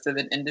specifics of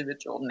an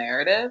individual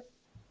narrative.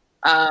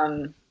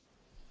 But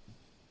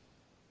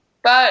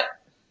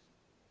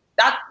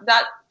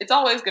that it's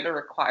always going to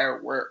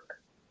require work.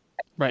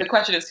 Right. The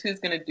question is who's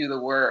going to do the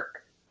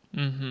work.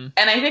 Mm-hmm.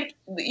 And I think,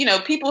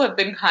 people have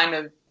been kind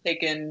of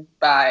taken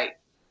by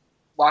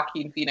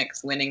Joaquin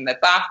Phoenix winning the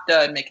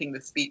BAFTA and making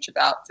the speech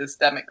about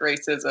systemic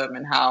racism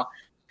and how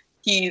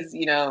he's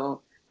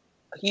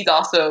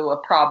also a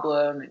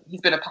problem.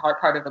 He's been a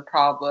part of the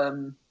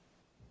problem.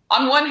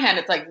 On one hand,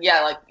 it's like,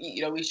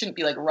 we shouldn't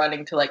be like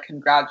running to like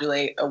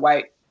congratulate a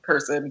white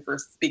person for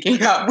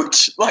speaking up,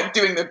 which like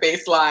doing the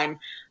baseline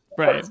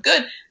right. is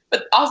good.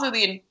 But also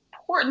the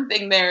important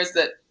thing there is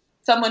that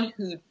someone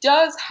who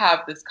does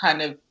have this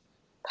kind of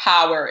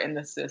power in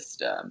the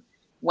system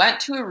went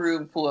to a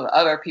room full of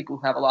other people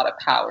who have a lot of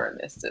power in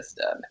this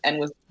system and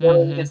was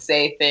willing to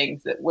say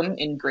things that wouldn't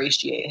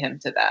ingratiate him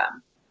to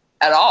them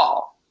at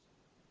all.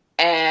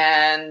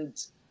 And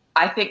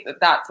I think that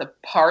that's a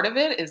part of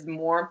it, is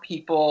more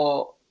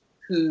people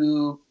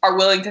who are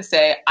willing to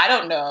say, I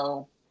don't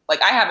know,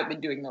 like I haven't been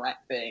doing the right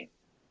thing.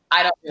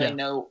 I don't really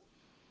know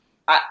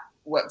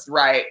what's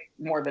right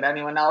more than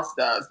anyone else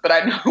does, but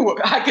I know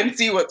I can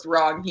see what's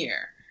wrong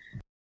here.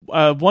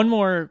 One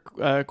more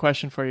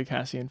question for you,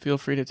 Cassie, and feel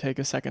free to take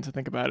a second to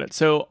think about it.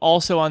 So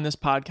also on this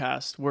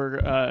podcast, we're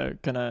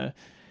going to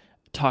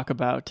talk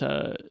about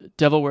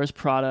Devil Wears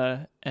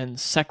Prada and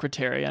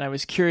Secretary. And I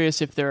was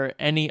curious if there are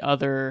any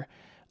other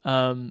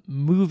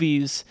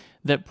movies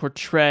that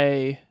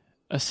portray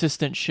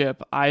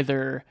assistantship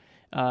either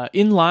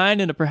in line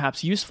in a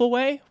perhaps useful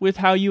way with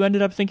how you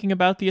ended up thinking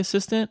about the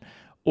assistant,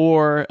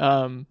 or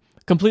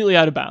completely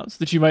out of bounds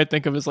that you might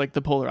think of as like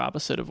the polar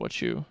opposite of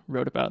what you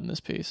wrote about in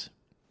this piece.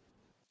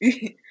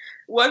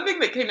 One thing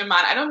that came to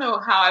mind, I don't know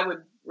how I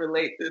would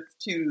relate this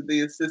to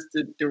the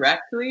assistant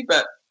directly,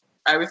 but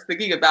I was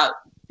thinking about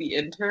The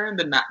Intern,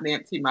 the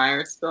Nancy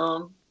Meyers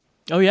film.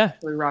 Oh, yeah.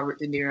 With Robert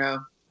De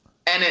Niro.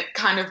 And it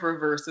kind of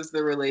reverses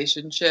the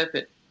relationship.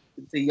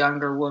 It's a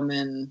younger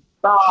woman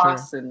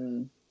boss,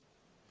 and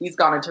he's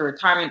gone into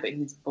retirement, but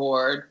he's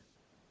bored.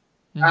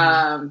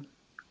 Mm-hmm.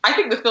 I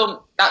think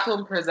that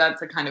film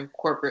presents a kind of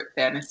corporate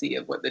fantasy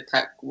of what the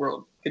tech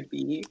world could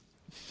be.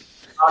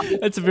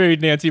 It's a very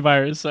Nancy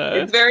Meyers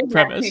it's very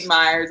premise. Nancy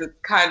Meyers.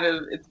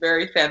 It's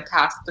very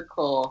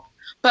fantastical.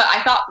 But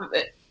I thought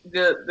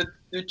that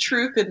the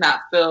truth in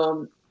that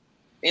film,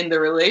 in the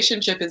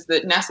relationship, is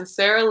that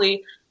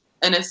necessarily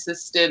an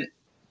assistant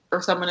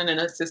or someone in an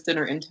assistant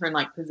or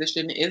intern-like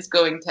position is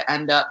going to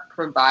end up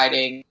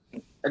providing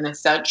an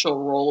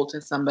essential role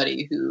to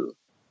somebody who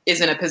is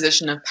in a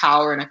position of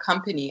power in a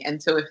company.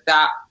 And so if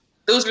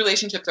those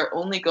relationships are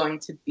only going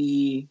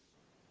to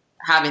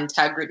have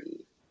integrity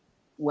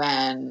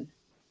when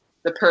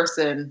the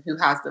person who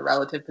has the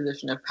relative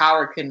position of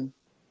power can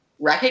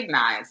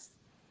recognize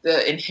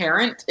the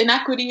inherent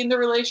inequity in the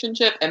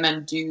relationship and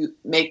then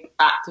make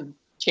active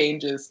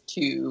changes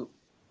to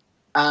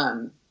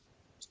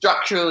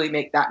structurally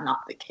make that not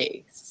the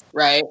case,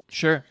 right?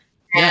 Sure.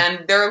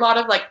 And there are a lot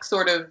of like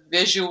sort of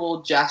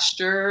visual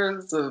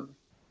gestures of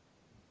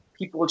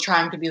people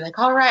trying to be like,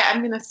 all right, I'm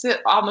going to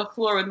sit on the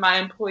floor with my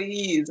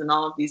employees and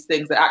all of these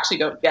things that actually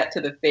don't get to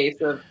the face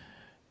of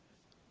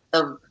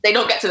they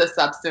don't get to the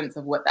substance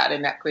of what that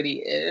inequity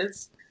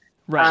is.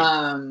 Right.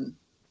 And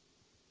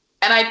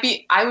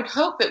I would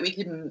hope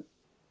that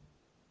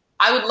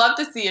I would love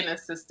to see an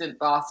assistant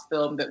boss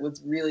film that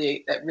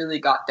really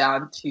got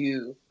down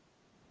to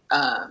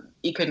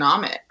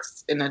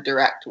economics in a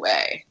direct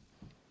way.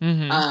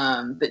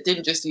 Mm-hmm. That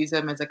didn't just use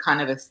them as a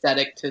kind of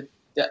aesthetic to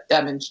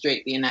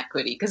demonstrate the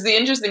inequity. Because the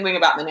interesting thing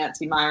about the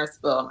Nancy Meyers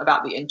film,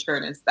 about The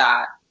Intern, is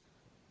that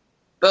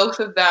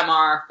both of them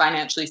are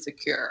financially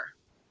secure.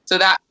 So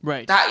that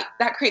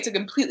creates a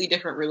completely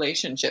different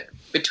relationship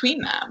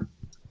between them.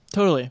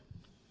 Totally.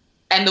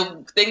 And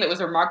the thing that was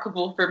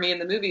remarkable for me in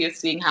the movie is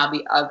seeing how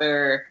the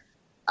other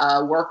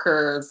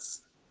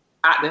workers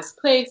at this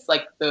place,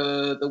 like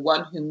the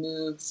one who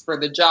moves for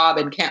the job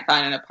and can't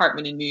find an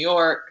apartment in New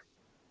York,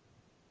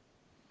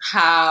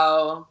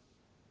 how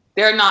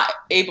they're not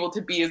able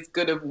to be as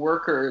good of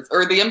workers,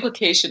 or the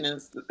implication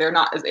is that they're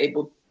not as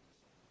able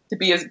to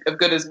be as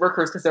good as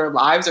workers because their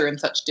lives are in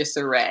such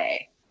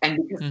disarray.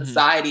 And because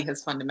society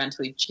has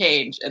fundamentally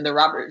changed, and the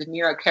Robert De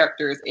Niro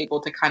character is able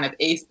to kind of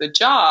ace the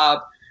job,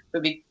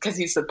 but because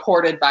he's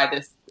supported by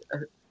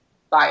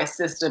a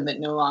system that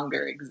no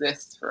longer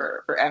exists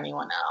for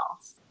anyone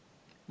else.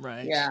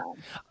 Right. Yeah.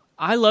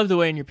 I love the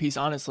way in your piece,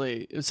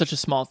 honestly, it was such a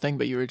small thing,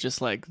 but you were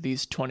just like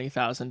these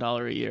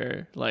 $20,000 a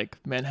year, like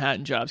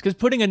Manhattan jobs, because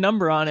putting a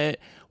number on it,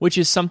 which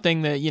is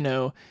something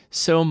that,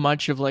 so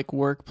much of like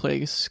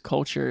workplace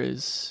culture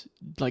is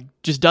like,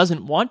 just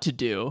doesn't want to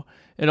do.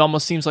 It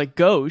almost seems like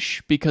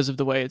gauche because of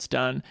the way it's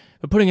done,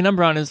 but putting a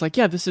number on it is like,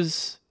 yeah, this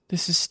is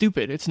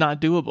stupid. It's not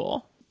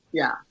doable.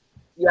 Yeah.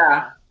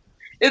 Yeah.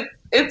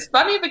 It's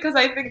funny because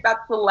I think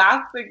that's the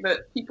last thing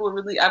that people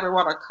really ever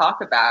want to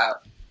talk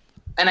about.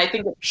 And I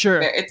think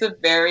it's a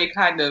very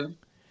kind of,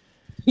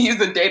 use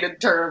a dated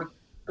term,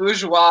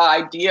 bourgeois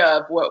idea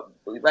of what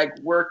like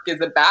work is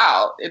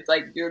about. It's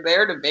like you're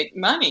there to make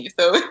money.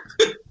 So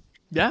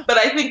yeah. But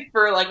I think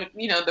for like,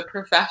 the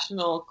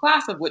professional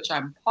class of which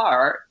I'm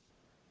part,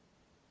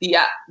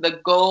 the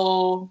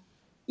goal,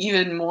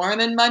 even more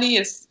than money,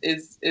 is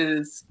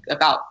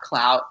about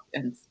clout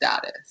and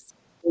status.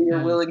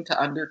 You're willing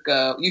to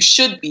undergo. You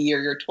should be, or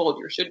you're told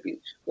you should be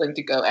willing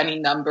to go any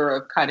number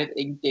of kind of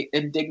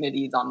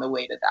indignities on the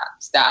way to that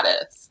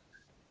status.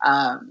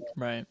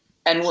 Right.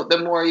 And the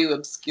more you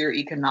obscure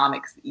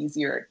economics, the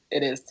easier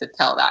it is to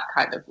tell that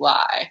kind of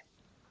lie.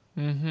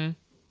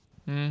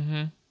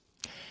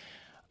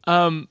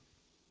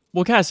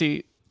 Well,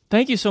 Cassie,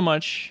 thank you so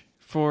much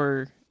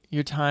for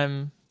your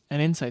time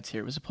and insights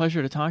here. It was a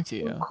pleasure to talk to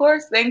you. Of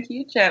course. Thank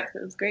you, Chance.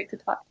 It was great to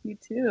talk to you,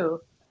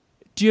 too.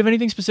 Do you have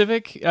anything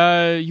specific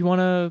you want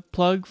to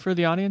plug for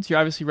the audience? You're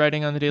obviously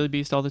writing on the Daily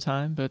Beast all the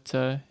time, but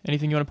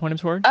anything you want to point them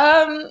toward?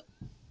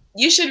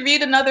 You should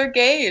read Another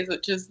Gaze,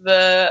 which is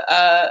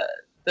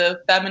the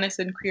feminist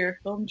and queer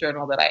film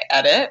journal that I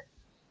edit,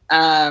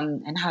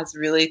 and has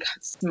really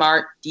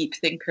smart, deep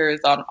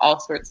thinkers on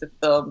all sorts of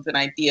films and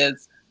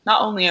ideas,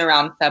 not only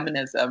around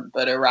feminism,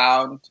 but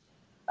around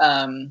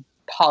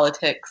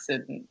politics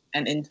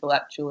and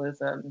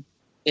intellectualism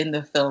in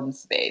the film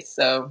space.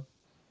 So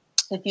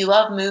if you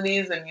love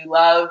movies and you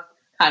love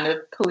kind of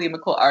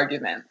polemical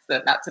arguments,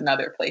 then that's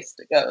another place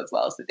to go, as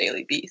well as the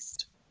Daily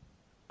Beast.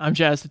 I'm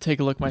jazzed to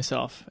take a look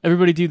myself.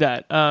 Everybody do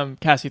that.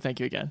 Cassie, thank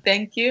you again.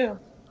 Thank you.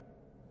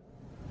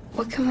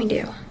 What can we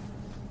do?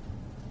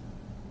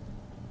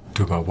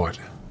 Do about what?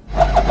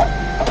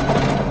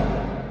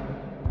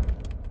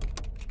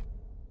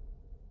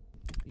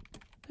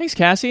 Thanks,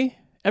 Cassie.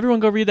 Everyone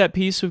go read that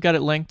piece. We've got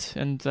it linked,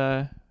 and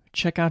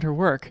check out her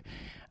work.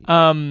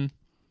 Noah,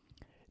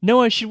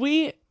 should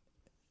we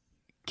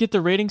get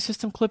the rating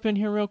system clip in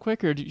here real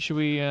quick, or should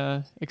we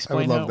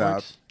explain how it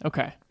works?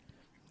 Okay.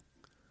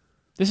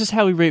 This is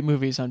how we rate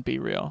movies on Be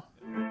Real.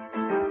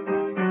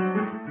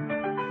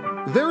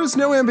 There is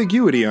no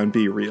ambiguity on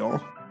Be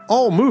Real.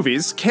 All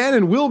movies can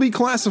and will be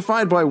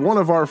classified by one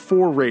of our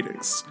 4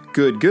 ratings.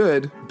 Good,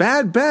 good,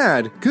 bad,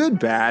 bad, good,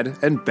 bad,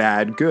 and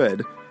bad,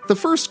 good. The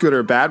first good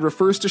or bad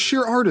refers to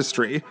sheer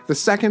artistry. The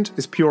second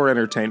is pure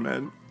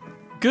entertainment.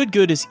 Good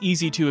Good is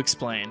easy to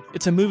explain.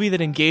 It's a movie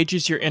that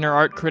engages your inner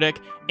art critic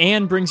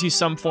and brings you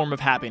some form of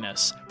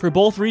happiness. For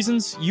both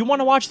reasons, you want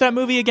to watch that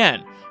movie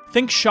again.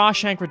 Think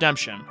Shawshank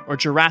Redemption or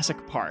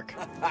Jurassic Park.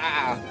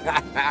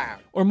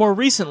 Or more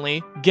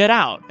recently, Get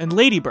Out and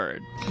Lady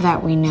Bird.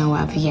 That we know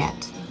of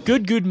yet.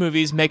 Good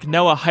movies make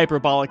Noah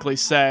hyperbolically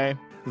say,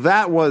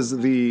 "That was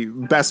the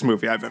best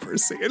movie I've ever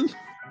seen."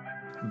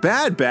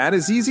 Bad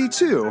is easy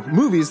too.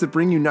 Movies that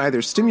bring you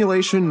neither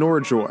stimulation nor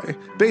joy.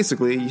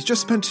 Basically, you just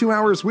spent 2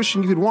 hours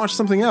wishing you could watch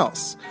something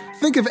else.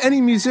 Think of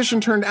any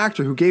musician turned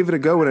actor who gave it a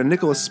go in a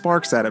Nicholas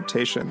Sparks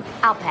adaptation.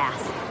 I'll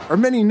pass. Or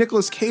many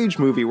Nicolas Cage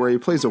movie where he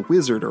plays a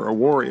wizard or a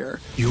warrior.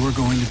 You are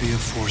going to be a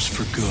force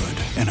for good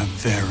and a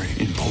very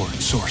important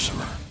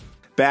sorcerer.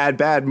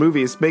 Bad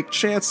movies make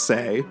Chance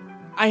say,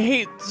 "I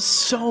hate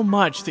so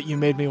much that you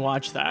made me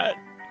watch that."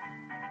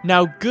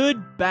 Now,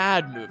 good,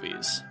 bad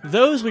movies.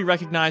 Those we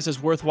recognize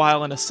as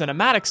worthwhile in a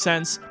cinematic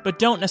sense, but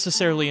don't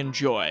necessarily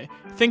enjoy.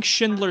 Think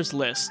Schindler's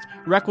List,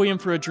 Requiem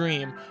for a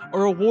Dream,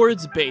 or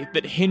awards bait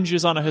that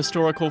hinges on a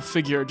historical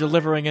figure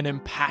delivering an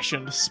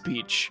impassioned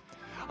speech.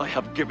 I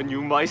have given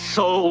you my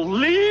soul.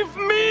 Leave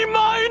me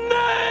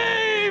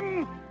my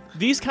name!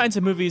 These kinds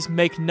of movies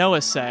make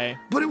Noah say,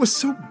 "But it was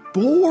so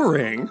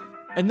boring."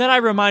 And then I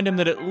remind him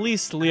that at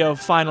least Leo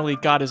finally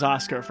got his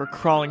Oscar for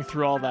crawling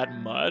through all that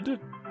mud.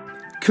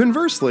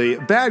 Conversely,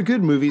 bad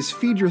good movies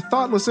feed your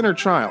thoughtless inner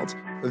child.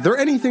 They're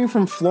anything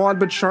from flawed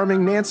but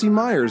charming Nancy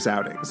Meyers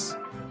outings,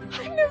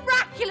 I'm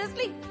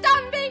miraculously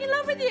done being in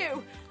love with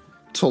you!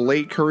 to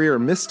late career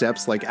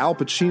missteps like Al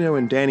Pacino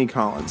and Danny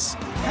Collins.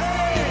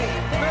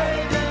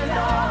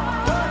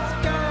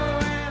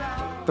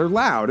 They're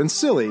loud and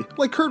silly,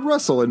 like Kurt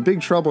Russell in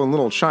Big Trouble in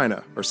Little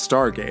China or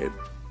Stargate.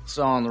 It's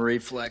all in the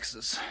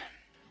reflexes.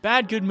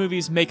 Bad good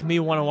movies make me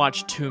want to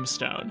watch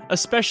Tombstone,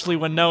 especially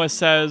when Noah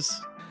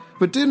says,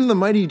 "But didn't the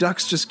Mighty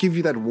Ducks just give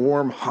you that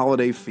warm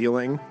holiday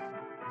feeling?"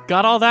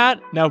 Got all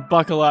that? Now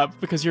buckle up,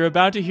 because you're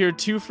about to hear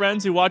 2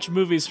 friends who watch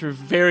movies for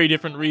very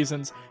different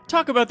reasons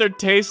talk about their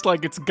taste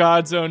like it's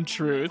God's own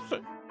truth.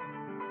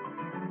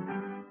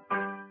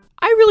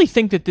 I really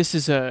think that this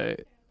is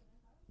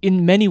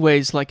in many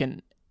ways, like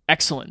an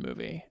excellent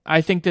movie.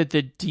 I think that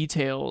the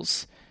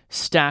details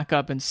stack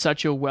up in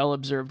such a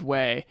well-observed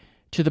way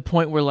to the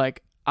point where,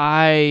 like,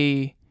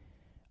 I'm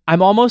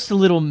almost a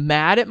little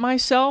mad at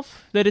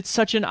myself that it's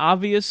such an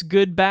obvious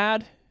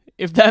good-bad,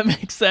 if that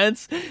makes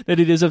sense, that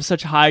it is of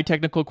such high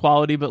technical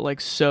quality, but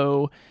like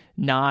so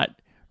not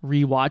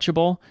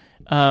rewatchable.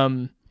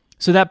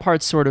 So that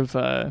part's sort of,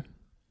 I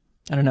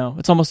don't know,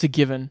 it's almost a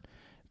given.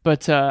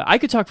 But I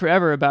could talk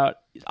forever about,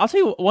 I'll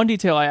tell you one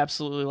detail I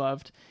absolutely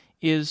loved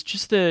is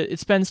just it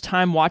spends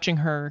time watching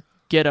her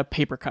get a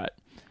paper cut,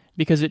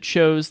 because it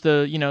shows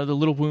the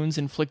little wounds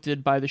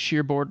inflicted by the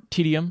sheer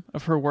tedium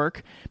of her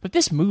work. But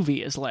this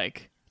movie is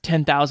like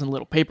 10,000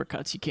 little paper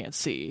cuts you can't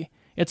see.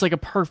 It's like a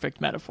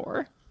perfect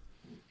metaphor.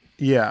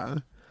 Yeah.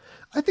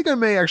 I think I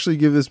may actually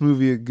give this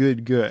movie a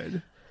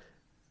good.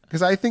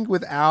 Because I think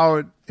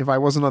if I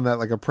wasn't on that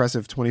like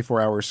oppressive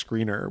 24-hour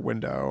screener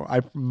window,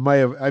 I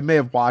may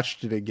have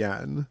watched it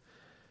again.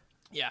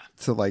 Yeah.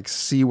 To like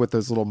see what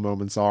those little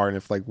moments are and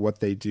if like what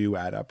they do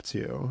add up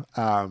to.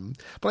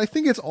 But I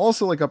think it's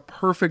also like a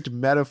perfect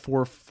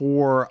metaphor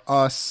for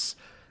us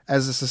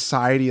as a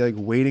society, like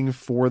waiting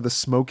for the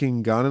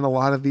smoking gun in a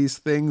lot of these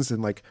things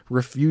and like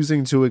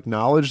refusing to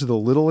acknowledge the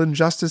little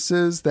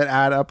injustices that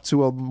add up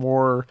to a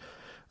more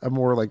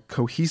like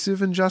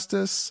cohesive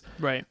injustice.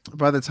 Right.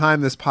 By the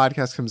time this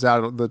podcast comes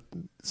out, the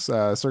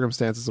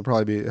circumstances will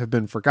probably have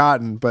been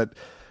forgotten. But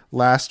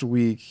last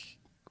week,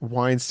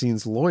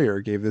 Weinstein's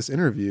lawyer gave this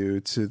interview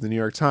to the New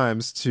York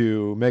Times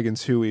to Megan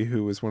Twohey,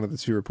 who was one of the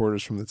two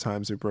reporters from the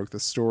Times who broke the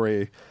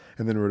story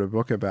and then wrote a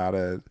book about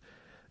it.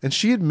 And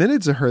she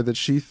admitted to her that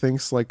she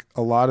thinks like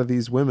a lot of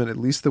these women, at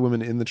least the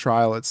women in the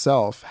trial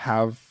itself,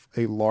 have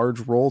a large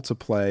role to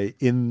play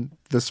in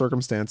the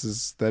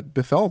circumstances that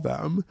befell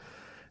them.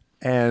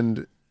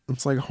 And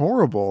it's like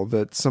horrible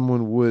that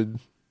someone would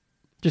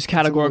just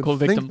categorical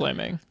victim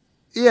blaming.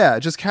 Yeah,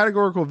 just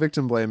categorical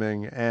victim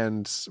blaming,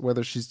 and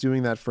whether she's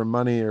doing that for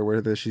money or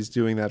whether she's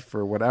doing that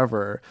for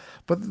whatever.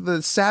 But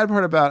the sad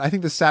part I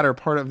think the sadder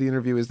part of the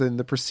interview is that in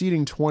the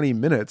preceding 20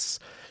 minutes,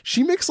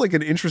 she makes like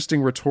an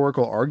interesting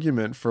rhetorical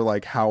argument for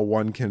like how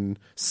one can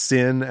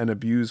sin and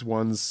abuse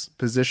one's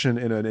position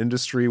in an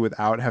industry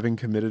without having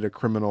committed a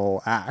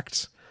criminal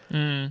act.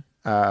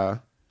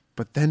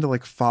 But then to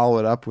like follow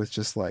it up with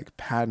just like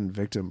patent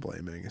victim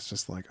blaming, it's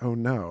just like, oh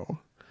no.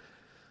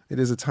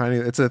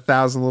 It's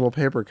 1,000 little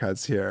paper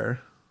cuts here.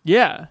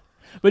 Yeah.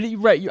 But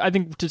right, I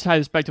think to tie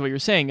this back to what you're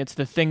saying, it's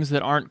the things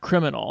that aren't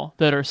criminal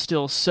that are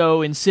still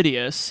so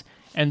insidious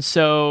and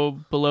so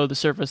below the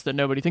surface that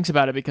nobody thinks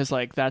about it because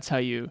like that's how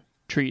you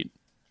treat,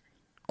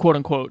 quote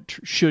unquote,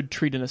 should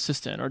treat an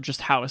assistant or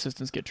just how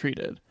assistants get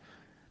treated.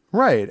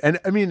 Right. And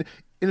I mean,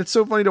 and it's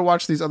so funny to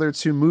watch these other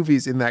two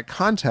movies in that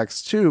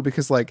context too,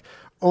 because like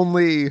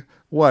only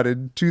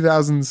in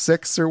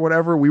 2006 or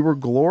whatever, we were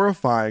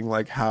glorifying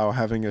like how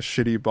having a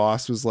shitty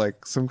boss was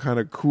like some kind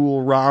of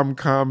cool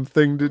rom-com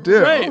thing to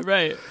do.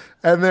 Right.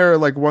 And there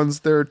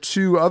are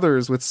two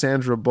others with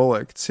Sandra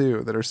Bullock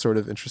too that are sort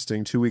of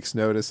interesting. 2 Weeks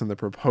Notice and The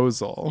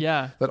Proposal.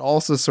 Yeah. That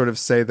also sort of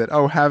say that,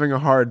 having a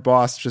hard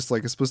boss just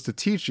like is supposed to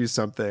teach you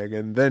something,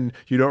 and then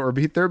you don't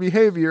repeat their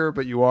behavior,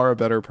 but you are a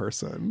better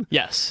person.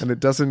 Yes. And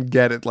it doesn't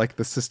get at like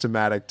the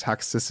systematic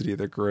toxicity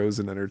that grows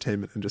in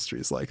entertainment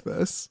industries like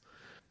this.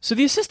 So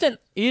The Assistant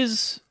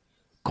is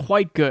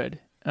quite good,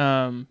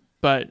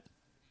 but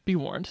be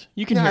warned.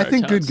 You can hear I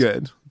think tones.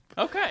 good.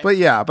 Okay.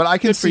 But I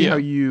can see you. how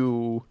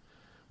you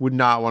would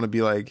not want to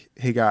be like,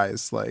 hey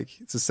guys, like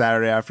it's a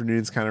Saturday afternoon,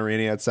 it's kind of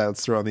rainy outside,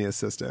 let's throw on The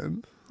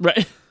Assistant.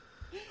 Right.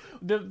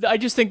 I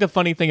just think the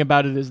funny thing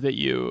about it is that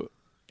you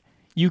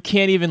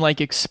can't even like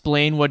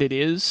explain what it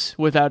is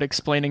without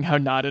explaining how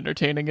not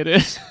entertaining it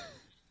is.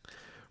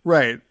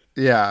 Right.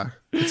 Yeah.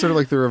 It's sort of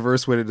like the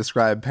reverse way to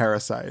describe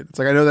Parasite. It's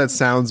like, I know that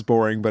sounds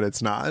boring, but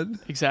it's not.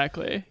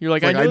 Exactly. You're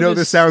like, I know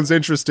this sounds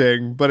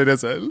interesting, but it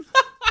isn't.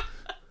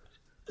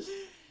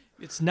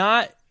 It's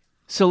not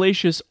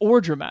salacious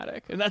or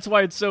dramatic, and that's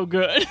why it's so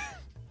good.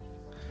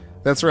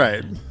 That's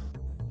right.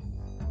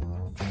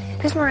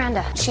 Who's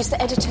Miranda? She's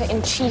the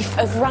editor-in-chief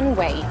of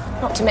Runway,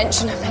 not to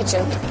mention a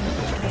legend.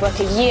 Work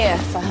a year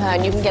for her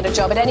and you can get a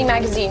job at any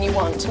magazine you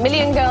want. A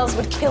million girls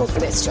would kill for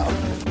this job.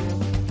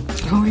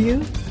 Who are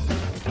you?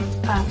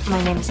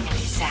 My name is Annie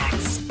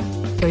Sachs.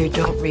 So you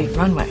don't read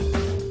Runway?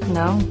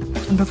 No.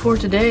 And before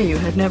today, you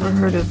had never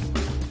heard of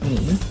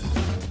me?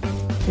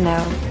 No.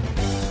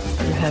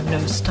 You have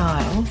no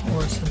style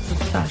or sense of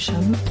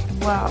fashion?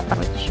 Well,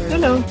 what's your...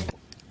 No.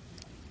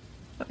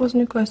 That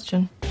wasn't a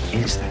question.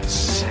 Is that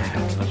sad?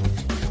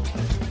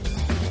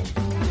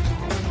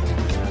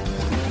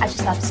 I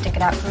just have to stick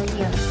it out for a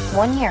year.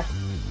 1 year.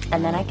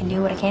 And then I can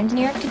do what I came to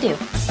New York to do.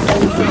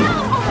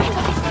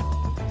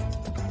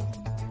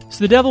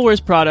 So The Devil Wears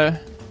Prada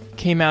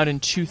came out in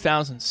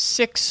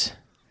 2006.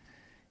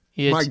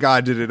 My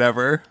God, did it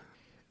ever.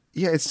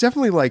 Yeah, it's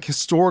definitely like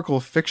historical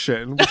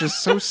fiction, which is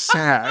so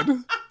sad.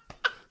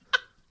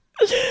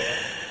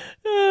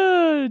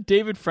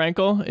 David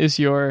Frankel is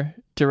your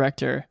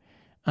director.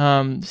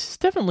 This is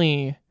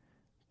definitely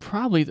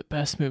probably the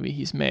best movie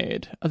he's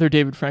made. Other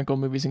David Frankel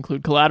movies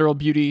include Collateral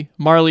Beauty,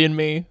 Marley and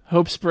Me,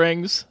 Hope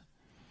Springs.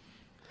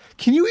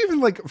 Can you even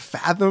like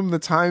fathom the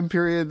time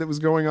period that was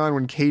going on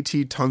when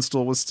KT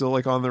Tunstall was still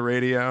like on the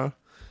radio?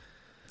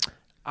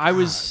 I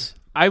was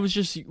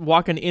just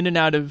walking in and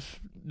out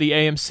of the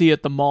AMC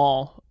at the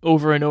mall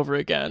over and over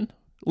again,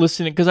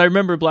 listening, because I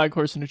remember Black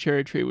Horse and a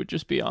Cherry Tree would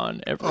just be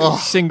on every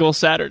single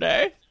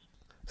Saturday.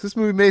 So this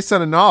movie based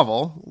on a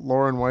novel,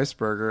 Lauren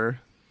Weisberger,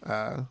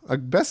 a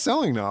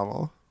best-selling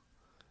novel.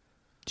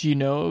 Do you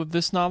know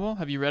this novel?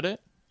 Have you read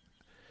it?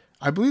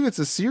 I believe it's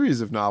a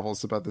series of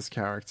novels about this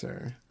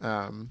character.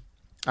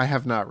 I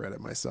have not read it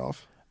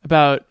myself.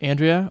 About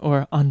Andrea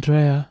or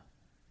Andrea?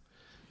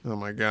 Oh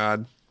my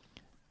God.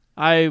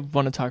 I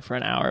want to talk for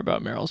an hour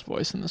about Meryl's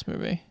voice in this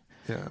movie.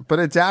 Yeah, but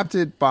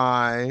adapted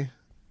by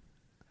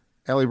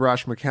Ellie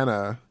Brosh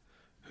McKenna,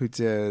 who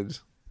did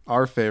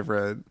our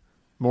favorite,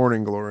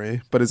 Morning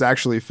Glory, but is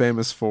actually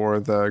famous for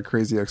The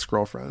Crazy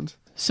Ex-Girlfriend.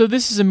 So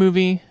this is a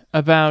movie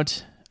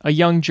about a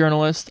young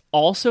journalist,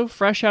 also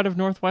fresh out of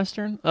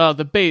Northwestern.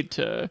 The bait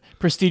to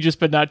prestigious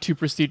but not too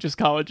prestigious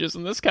colleges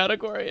in this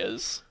category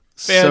is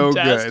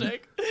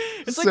fantastic. So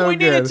good. It's like we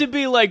need it to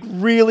be like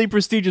really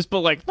prestigious, but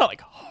like not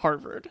like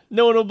Harvard.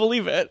 No one will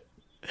believe it.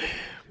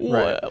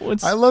 Right.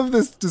 I love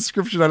this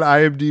description on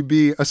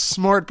IMDb. A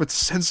smart but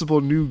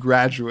sensible new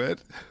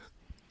graduate.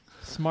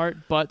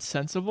 Smart but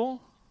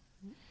sensible?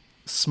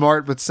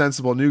 Smart but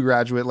sensible new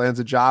graduate lands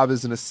a job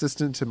as an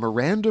assistant to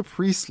Miranda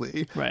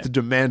Priestley, the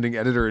demanding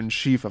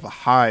editor-in-chief of a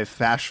high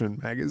fashion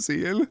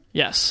magazine.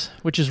 Yes,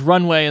 which is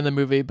Runway in the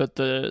movie, but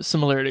the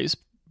similarities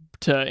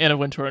to Anna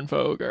Wintour and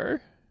Vogue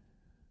are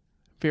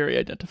very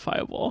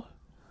identifiable.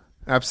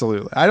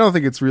 Absolutely. I don't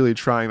think it's really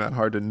trying that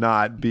hard to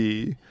not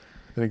be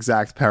an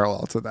exact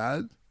parallel to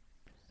that.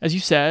 As you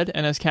said,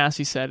 and as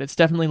Cassie said, it's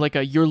definitely like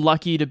a you're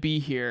lucky to be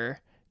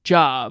here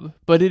job,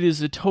 but it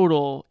is a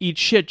total eat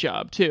shit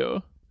job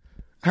too.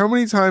 How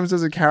many times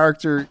does a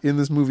character in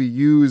this movie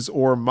use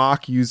or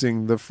mock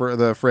using the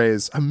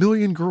phrase, "a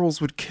million girls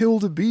would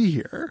kill to be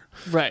here"?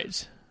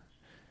 Right.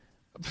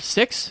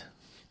 6?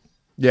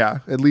 Yeah,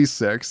 at least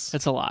 6.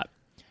 That's a lot.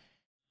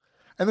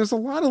 And there's a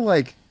lot of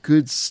like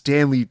good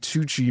Stanley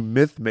Tucci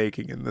myth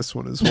making in this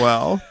one as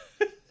well.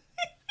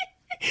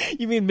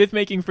 You mean myth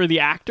making for the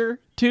actor,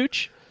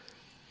 Tucci?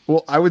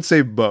 Well, I would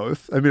say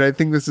both. I mean, I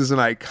think this is an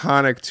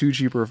iconic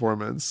Tucci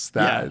performance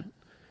that,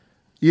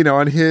 you know,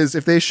 on his,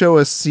 if they show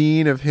a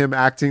scene of him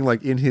acting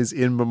like in his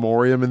in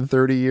memoriam in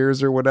 30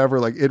 years or whatever,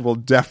 like it will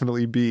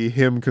definitely be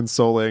him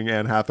consoling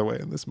Anne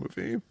Hathaway in this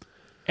movie.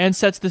 And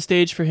sets the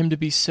stage for him to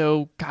be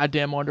so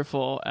goddamn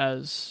wonderful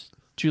as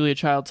Julia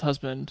Child's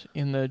husband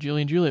in the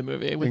Julie and Julia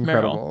movie with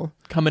Meryl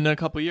coming in a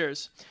couple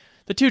years.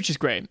 The Tucci is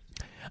great.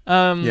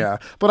 Yeah,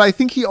 but I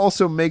think he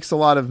also makes a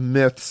lot of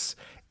myths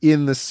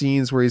in the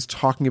scenes where he's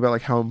talking about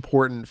like how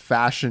important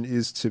fashion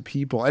is to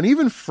people, and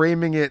even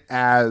framing it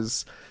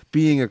as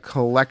being a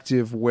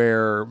collective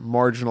where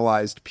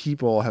marginalized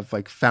people have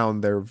like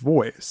found their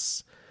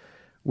voice,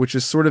 which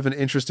is sort of an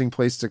interesting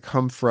place to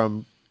come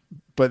from,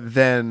 but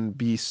then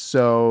be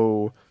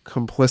so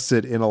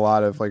complicit in a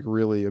lot of like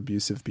really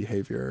abusive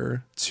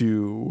behavior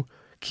to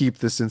keep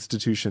this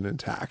institution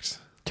intact.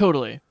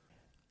 Totally.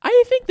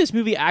 I think this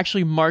movie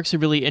actually marks a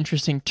really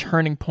interesting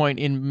turning point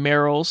in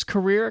Meryl's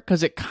career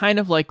because it kind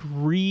of like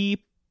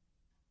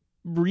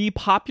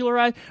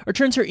repopularized or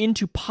turns her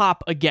into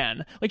pop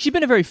again. Like she'd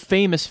been a very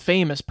famous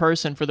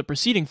person for the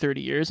preceding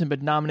 30 years and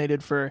been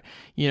nominated for,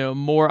 you know,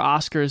 more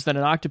Oscars than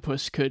an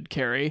octopus could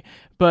carry.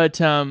 But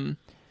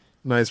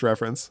nice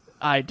reference.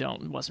 It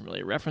wasn't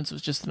really a reference. It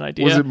was just an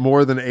idea. Was it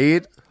more than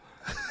 8?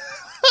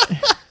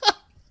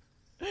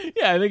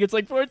 Yeah, I think it's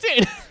like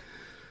 14.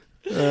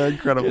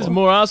 Incredible. There's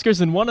more Oscars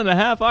than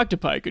 1.5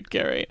 octopi could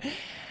carry.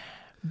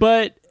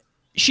 But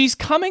she's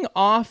coming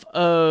off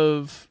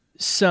of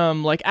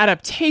some like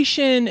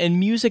adaptation and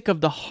music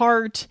of the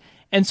heart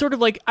and sort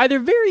of like either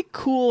very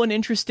cool and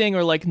interesting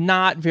or like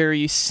not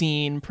very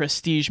seen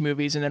prestige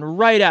movies. And then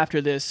right after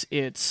this,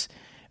 it's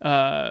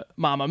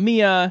Mamma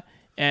Mia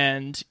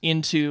and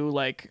into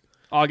like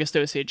August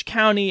Osage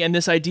County, and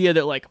this idea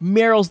that like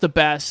Meryl's the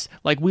best,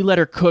 like we let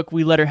her cook,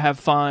 we let her have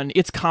fun,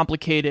 it's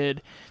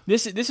complicated.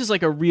 This is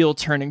like a real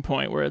turning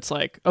point where it's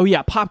like, oh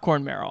yeah,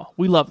 popcorn Meryl,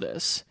 we love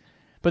this.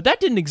 But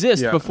that didn't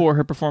exist before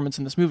her performance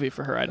in this movie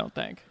for her, I don't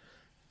think.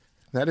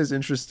 That is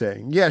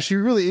interesting. Yeah, she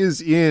really is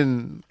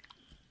in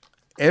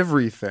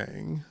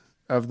everything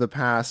of the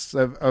past,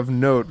 of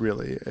note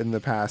really, in the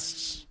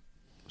past.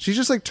 She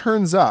just like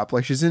turns up,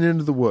 like she's in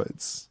Into the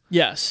Woods.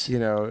 Yes. You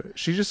know,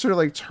 she just sort of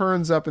like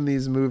turns up in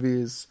these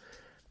movies.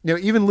 You know,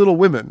 even Little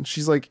Women,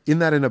 she's like in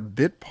that in a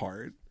bit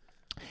part.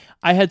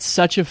 I had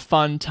such a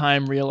fun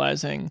time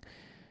realizing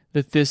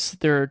that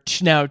there are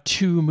now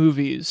 2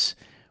 movies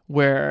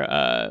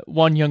where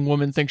one young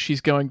woman thinks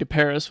she's going to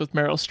Paris with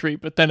Meryl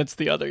Streep, but then it's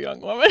the other young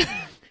woman.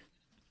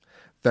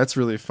 That's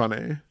really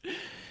funny.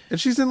 And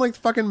she's in like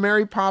fucking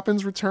Mary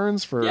Poppins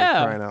Returns for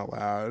crying out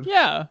loud.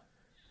 Yeah.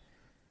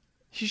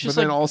 She's just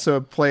but then also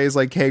plays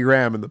like Kay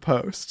Graham in The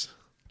Post.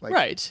 Like,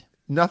 right.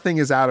 Nothing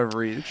is out of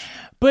reach.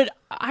 But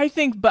I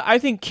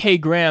think Kay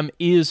Graham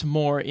is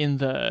more in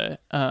the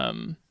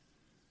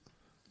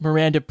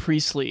Miranda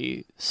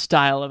Priestley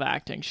style of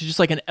acting. She's just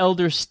like an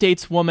elder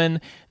stateswoman.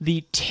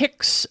 The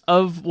tics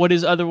of what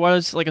is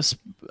otherwise like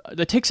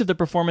the tics of the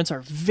performance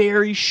are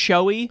very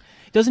showy.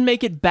 It doesn't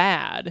make it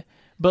bad,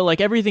 but like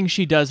everything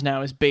she does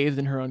now is bathed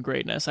in her own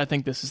greatness. I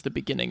think this is the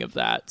beginning of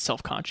that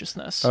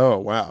self-consciousness. Oh,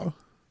 wow.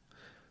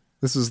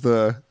 This is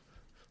the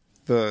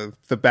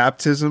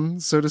baptism,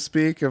 so to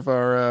speak, of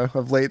our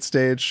of late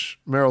stage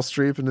Meryl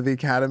Streep into the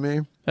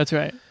Academy. That's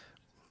right.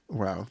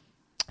 Wow.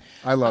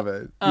 I love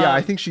it. Yeah,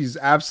 I think she's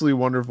absolutely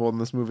wonderful in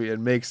this movie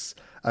and makes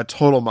a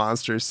total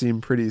monster seem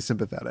pretty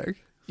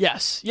sympathetic.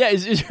 Yes. Yeah,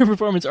 is her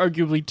performance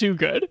arguably too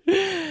good?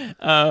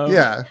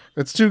 Yeah,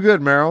 it's too good,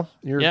 Meryl.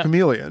 You're a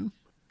chameleon.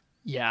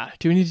 Yeah.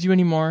 Do we need to do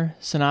any more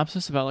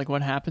synopsis about like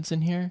what happens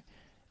in here?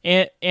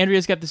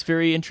 Andrea's got this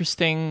very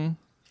interesting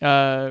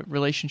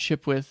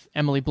relationship with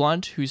Emily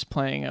Blunt, who's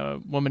playing a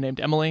woman named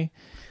Emily,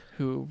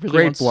 who really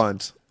Great wants...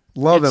 Blunt.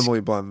 Love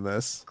Emily Blunt in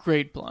this.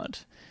 Great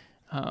Blunt.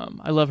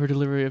 I love her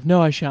delivery of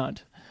 "No, I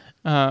shan't."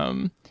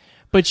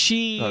 But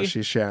she... Oh,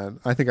 she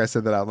shan't. I think I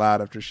said that out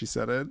loud after she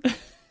said it.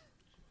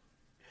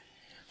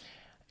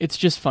 It's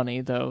just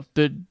funny, though.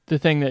 The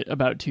thing that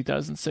about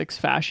 2006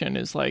 fashion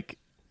is, like,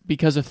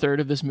 because a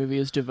third of this movie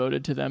is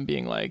devoted to them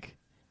being like,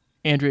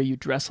 Andrea, you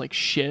dress like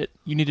shit.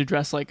 You need to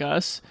dress like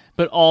us.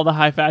 But all the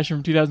high fashion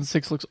from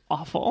 2006 looks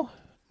awful.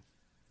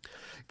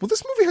 Well,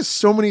 this movie has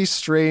so many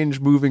strange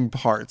moving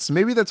parts.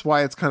 Maybe that's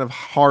why it's kind of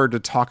hard to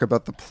talk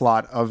about the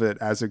plot of it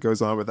as it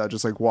goes on without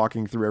just like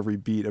walking through every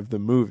beat of the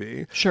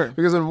movie. Sure.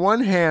 Because on one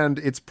hand,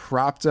 it's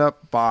propped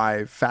up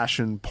by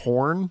fashion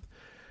porn,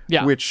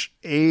 which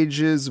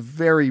ages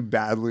very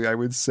badly, I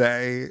would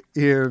say,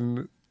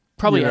 in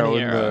probably in any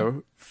era.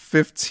 the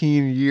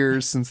 15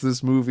 years since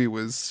this movie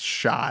was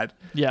shot.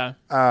 Yeah.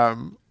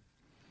 And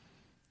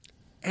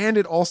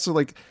it also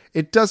like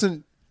it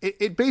doesn't.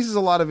 It bases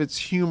a lot of its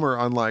humor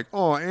on like,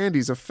 oh,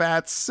 Andy's a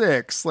fat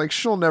 6. Like,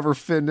 she'll never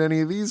fit in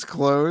any of these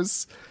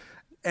clothes.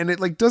 And it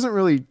like doesn't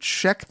really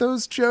check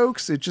those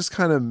jokes. It just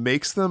kind of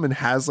makes them and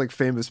has like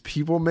famous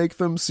people make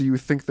them. So you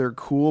think they're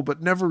cool,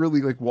 but never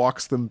really like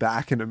walks them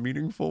back in a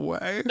meaningful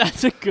way.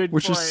 That's a good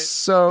Which point. is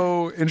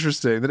so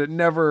interesting that it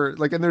never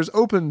like, and there's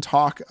open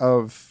talk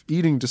of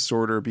eating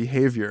disorder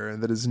behavior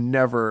and that is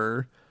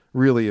never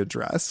really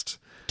addressed.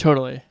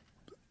 Totally.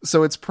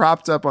 So it's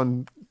propped up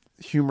on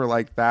humor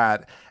like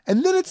that.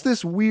 And then it's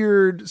this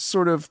weird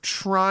sort of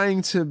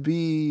trying to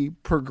be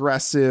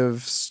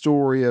progressive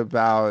story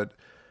about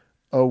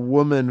a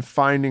woman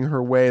finding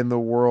her way in the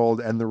world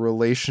and the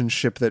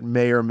relationship that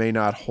may or may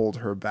not hold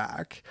her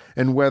back,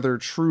 and whether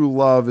true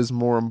love is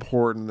more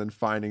important than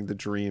finding the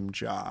dream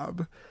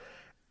job.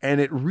 And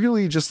it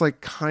really just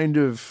like kind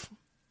of,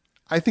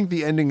 I think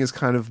the ending is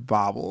kind of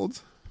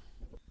bobbled.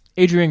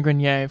 Adrian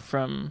Grenier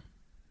from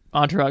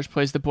Entourage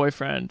plays the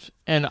boyfriend,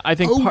 and I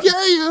think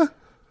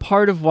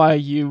part of why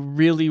you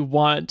really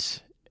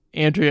want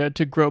Andrea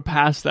to grow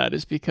past that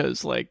is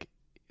because like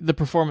the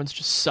performance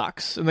just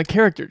sucks and the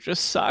character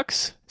just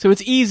sucks. So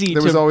it's easy.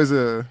 There's always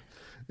a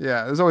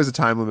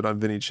time limit on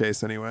Vinny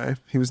Chase anyway.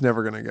 He was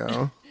never going to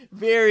go.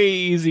 Very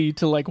easy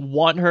to like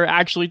want her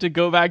actually to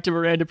go back to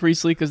Miranda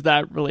Priestley because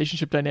that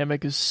relationship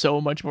dynamic is so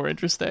much more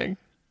interesting.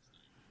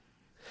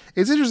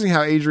 It's interesting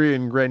how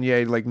Adrian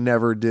Grenier like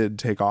never did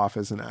take off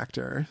as an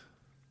actor.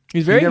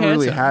 He's very handsome. He never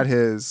really had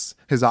his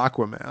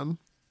Aquaman.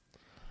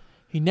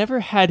 He never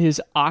had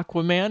his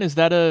Aquaman. Is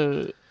that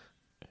a...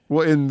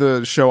 Well, in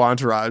the show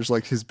Entourage,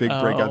 like his big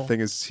breakout thing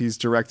is he's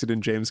directed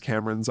in James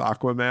Cameron's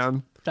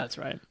Aquaman. That's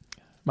right.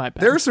 My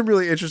bad. There are some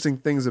really interesting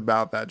things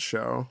about that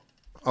show,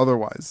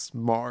 otherwise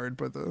marred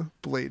by the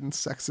blatant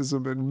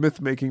sexism and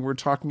myth-making we're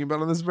talking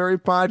about on this very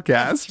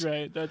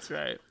podcast. That's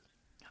right.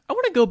 I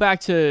want to go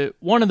back to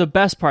one of the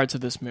best parts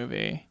of this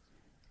movie,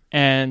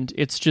 and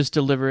it's just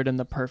delivered in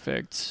the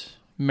perfect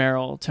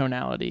Meryl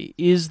tonality,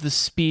 is the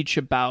speech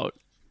about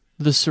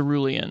the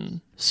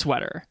cerulean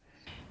sweater.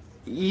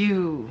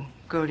 You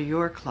go to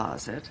your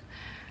closet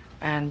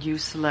and you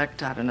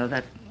select, I don't know,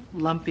 that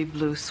lumpy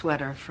blue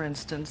sweater, for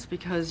instance,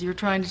 because you're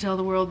trying to tell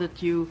the world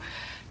that you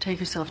take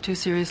yourself too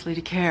seriously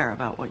to care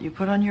about what you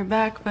put on your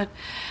back. But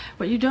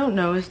what you don't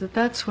know is that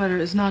that sweater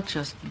is not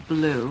just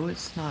blue,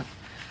 it's not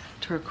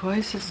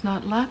turquoise, it's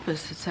not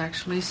lapis, it's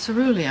actually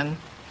cerulean.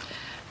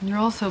 And you're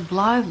also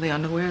blithely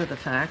unaware of the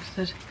fact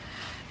that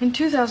in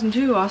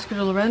 2002, Oscar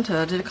de la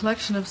Renta did a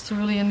collection of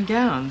cerulean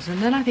gowns.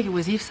 And then I think it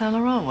was Yves Saint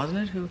Laurent, wasn't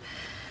it, who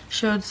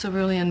showed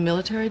cerulean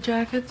military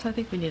jackets? I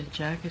think we need a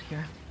jacket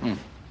here.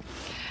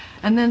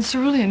 And then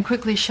cerulean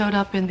quickly showed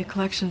up in the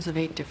collections of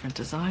 8 different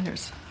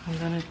designers. And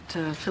then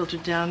it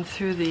filtered down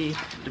through the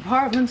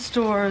department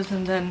stores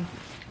and then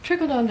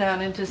trickled on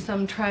down into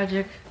some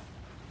tragic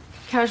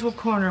casual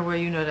corner where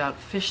you no doubt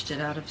fished it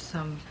out of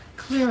some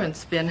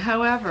clearance bin.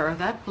 However,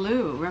 that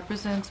blue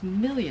represents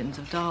millions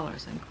of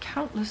dollars and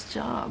countless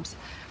jobs.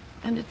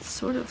 And it's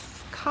sort of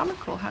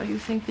comical how you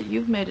think that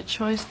you've made a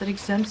choice that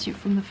exempts you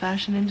from the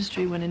fashion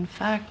industry when in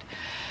fact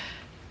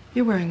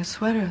you're wearing a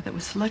sweater that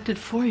was selected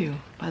for you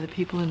by the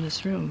people in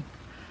this room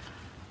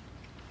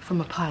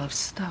from a pile of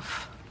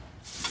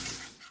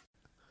stuff.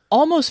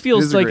 Almost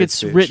feels like it's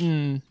speech.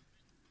 written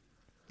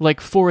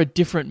like for a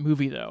different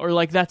movie though, or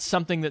like that's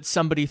something that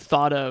somebody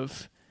thought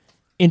of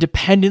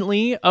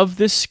independently of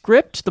this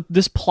script,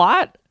 this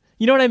plot.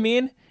 You know what I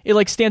mean? It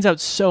like stands out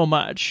so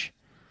much.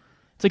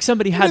 It's like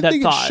somebody had that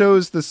thought. It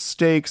shows the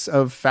stakes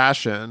of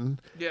fashion.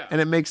 Yeah. And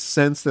it makes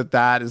sense that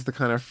that is the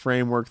kind of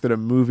framework that a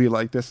movie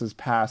like this has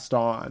passed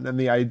on. And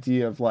the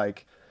idea of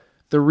like,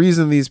 the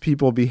reason these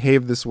people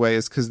behave this way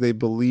is because they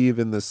believe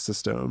in this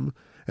system.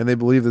 And they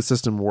believe the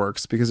system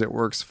works because it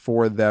works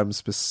for them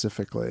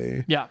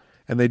specifically. Yeah.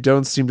 And they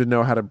don't seem to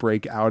know how to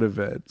break out of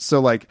it. So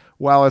like,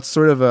 while it's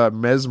sort of a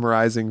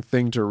mesmerizing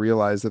thing to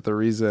realize that the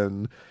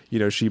reason, you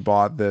know, she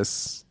bought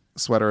this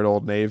sweater at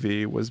Old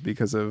Navy was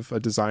because of a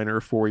designer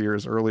 4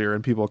 years earlier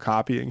and people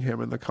copying him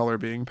and the color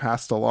being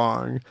passed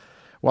along,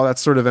 while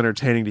that's sort of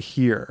entertaining to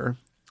hear,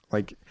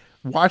 like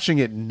watching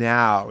it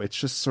now, it's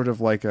just sort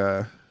of like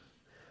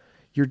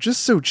you're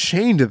just so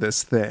chained to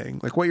this thing.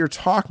 Like what you're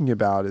talking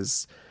about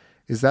is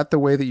that the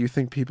way that you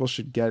think people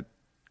should get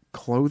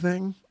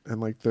clothing, and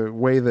like the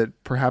way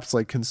that perhaps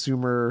like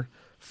consumer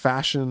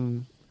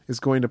fashion is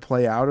going to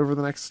play out over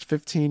the next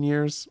 15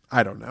 years?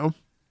 I don't know.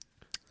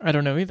 I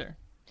don't know either.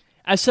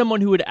 As someone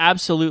who would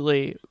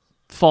absolutely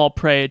fall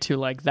prey to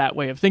like that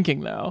way of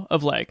thinking, though,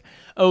 of like,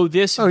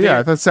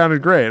 yeah, that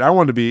sounded great. I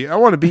want to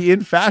be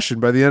in fashion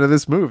by the end of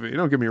this movie.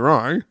 Don't get me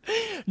wrong.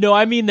 No,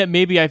 I mean that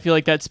maybe I feel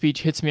like that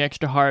speech hits me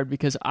extra hard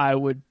because I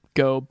would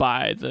go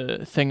buy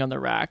the thing on the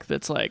rack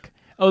that's like,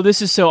 oh,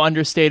 this is so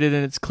understated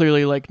and it's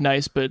clearly like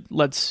nice, but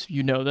lets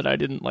you know that I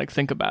didn't like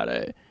think about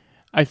it.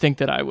 I think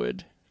that I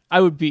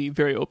would be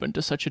very open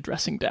to such a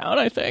dressing down,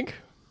 I think.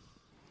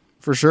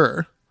 For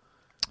sure.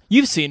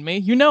 You've seen me.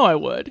 You know I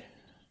would.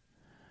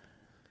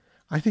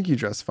 I think you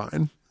dress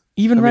fine.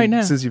 Even right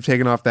now. Since you've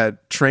taken off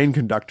that train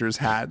conductor's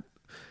hat.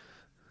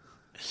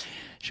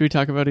 Should we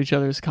talk about each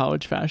other's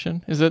college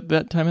fashion? Is it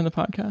that time in the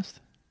podcast?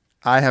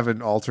 I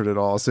haven't altered at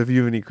all. So if you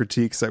have any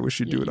critiques, I wish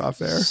you'd do it off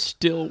there.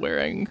 Still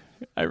wearing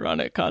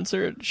ironic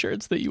concert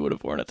shirts that you would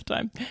have worn at the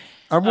time.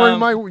 I'm wearing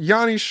my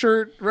Yanni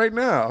shirt right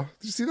now.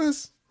 Did you see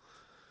this?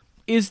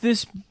 Is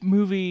this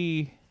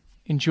movie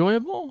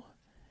enjoyable?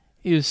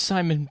 Is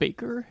Simon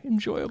Baker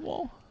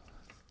enjoyable?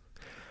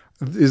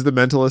 Is The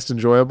Mentalist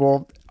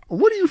enjoyable?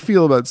 What do you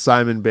feel about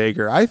Simon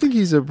Baker? I think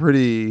he's a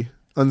pretty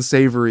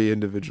unsavory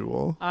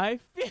individual. How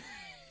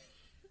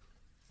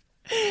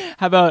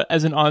about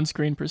as an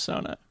on-screen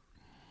persona?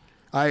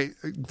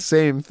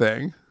 Same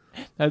thing.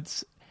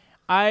 What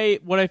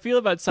I feel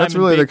about Simon That's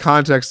really Baker, the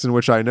context in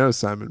which I know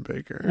Simon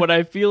Baker. What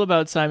I feel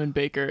about Simon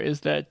Baker is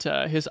that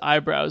his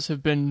eyebrows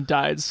have been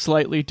dyed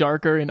slightly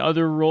darker in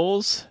other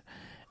roles.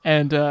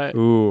 And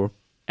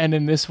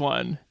in this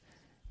one,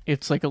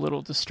 it's like a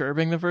little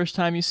disturbing the first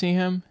time you see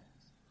him.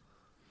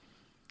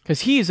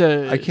 Because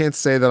I can't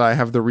say that I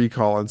have the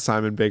recall on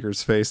Simon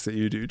Baker's face that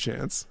you do,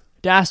 Chance.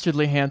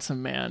 Dastardly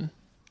handsome man,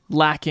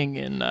 lacking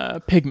in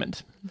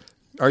pigment.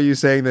 Are you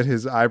saying that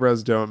his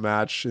eyebrows don't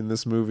match in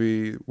this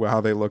movie how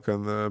they look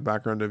on the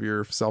background of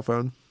your cell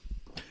phone?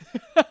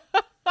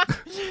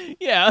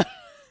 Yeah.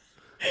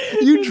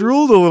 You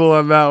drooled a little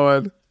on that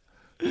one.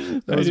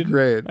 That was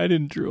great. I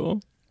didn't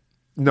drool.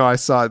 No, I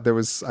saw it.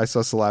 I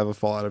saw saliva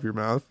fall out of your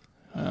mouth.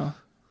 Oh.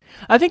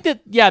 I think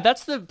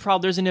that's the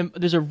problem.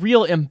 There's a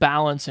real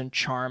imbalance in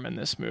charm in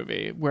this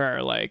movie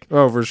where like,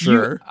 oh, for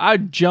sure,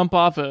 I'd jump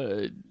off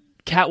a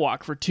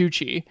catwalk for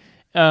Tucci.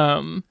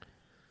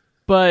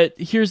 But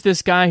here's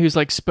this guy who's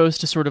like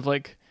supposed to sort of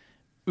like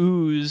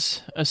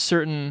ooze a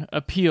certain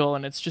appeal,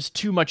 and it's just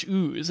too much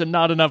ooze and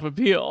not enough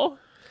appeal.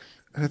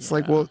 And it's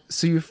like, well,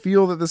 so you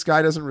feel that this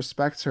guy doesn't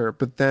respect her,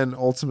 but then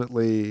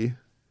ultimately,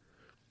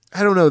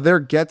 I don't know, their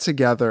get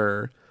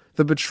together,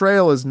 the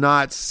betrayal is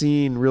not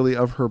seen really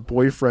of her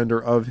boyfriend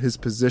or of his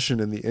position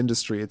in the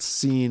industry. It's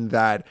seen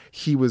that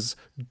he was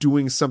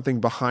doing something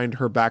behind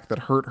her back that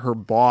hurt her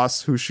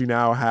boss, who she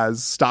now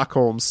has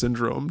Stockholm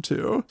syndrome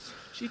to.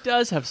 She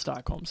does have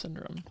Stockholm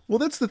syndrome. Well,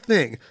 that's the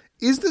thing.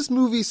 Is this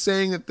movie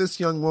saying that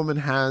this young woman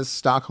has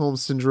Stockholm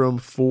syndrome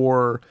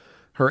for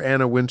her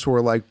Anna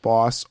Wintour-like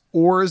boss,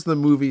 or is the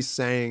movie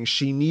saying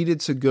she needed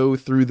to go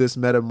through this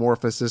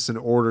metamorphosis in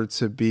order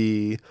to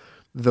be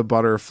the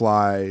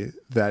butterfly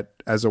that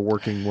as a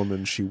working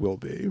woman she will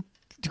be?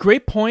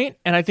 Great point.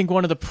 And I think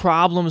one of the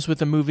problems with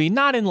the movie,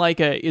 not in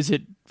like a is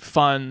it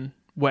fun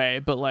way,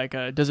 but like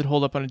a does it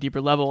hold up on a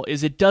deeper level,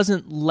 is it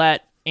doesn't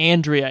let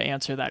Andrea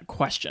answer that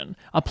question.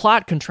 A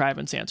plot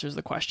contrivance answers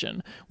the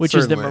question, which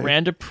is that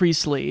Miranda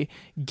Priestley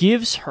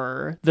gives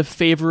her the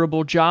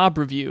favorable job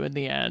review in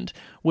the end,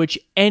 which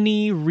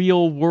any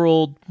real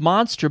world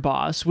monster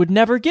boss would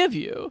never give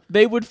you.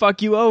 They would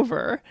fuck you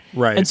over.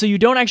 Right. And so you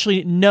don't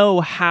actually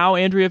know how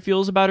Andrea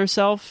feels about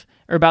herself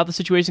or about the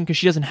situation because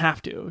she doesn't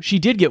have to. She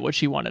did get what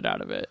she wanted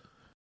out of it.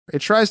 It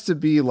tries to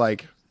be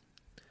like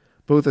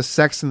both a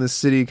Sex and the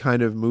City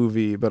kind of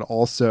movie, but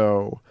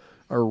also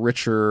a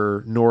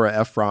richer Nora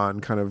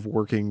Ephron kind of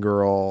working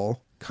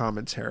girl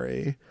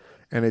commentary.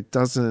 And it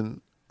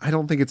doesn't, I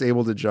don't think it's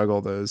able to juggle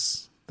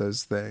those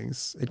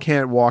things. It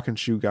can't walk and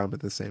chew gum at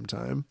the same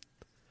time.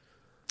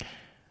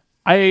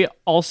 I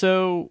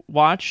also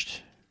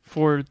watched,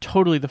 for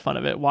totally the fun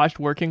of it, watched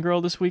Working Girl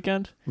this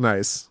weekend.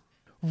 Nice.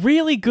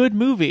 Really good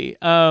movie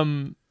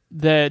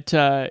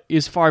that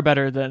is far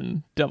better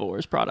than Devil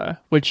Wears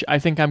Prada, which I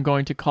think I'm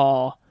going to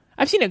call...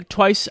 I've seen it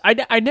twice.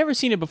 I'd never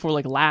seen it before,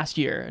 like last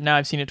year. Now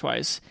I've seen it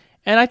twice.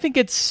 And I think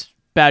it's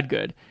bad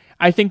good.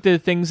 I think the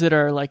things that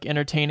are like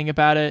entertaining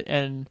about it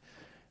and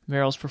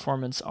Meryl's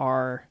performance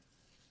are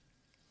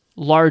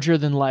larger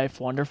than life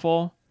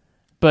wonderful.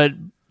 But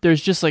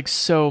there's just like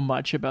so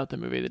much about the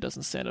movie that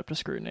doesn't stand up to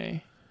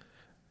scrutiny.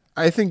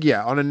 I think,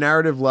 yeah, on a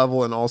narrative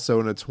level and also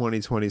in a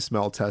 2020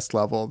 smell test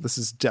level, this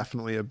is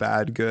definitely a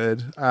bad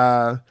good.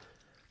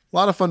 A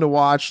lot of fun to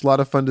watch, a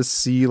lot of fun to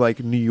see like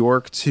New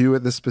York too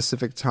at this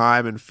specific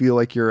time and feel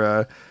like you're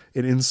an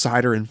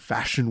insider in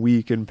Fashion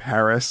Week in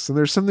Paris. And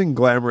there's something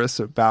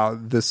glamorous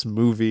about this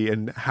movie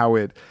and how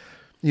it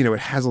it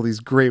has all these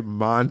great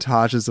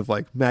montages of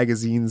like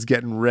magazines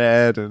getting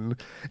read, and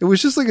it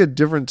was just like a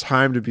different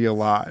time to be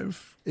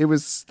alive.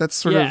 That's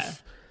sort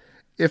of,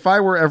 if I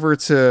were ever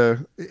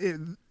to,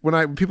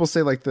 when people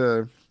say like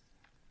the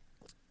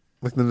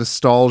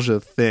nostalgia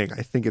thing,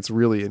 I think it's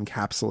really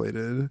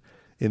encapsulated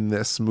in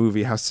this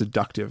movie, how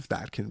seductive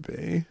that can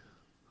be.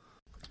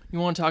 You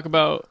want to talk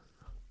about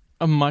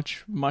a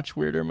much, much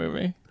weirder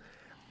movie?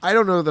 I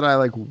don't know that I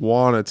like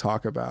want to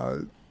talk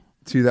about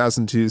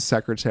 2002's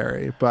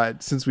Secretary,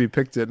 but since we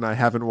picked it and I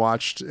haven't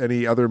watched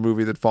any other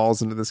movie that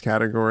falls into this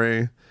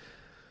category,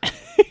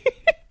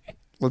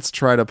 let's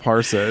try to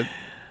parse it.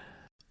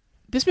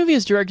 This movie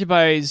is directed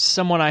by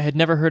someone I had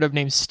never heard of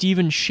named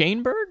Steven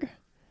Shainberg,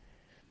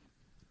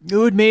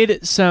 who had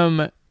made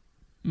some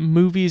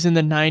movies in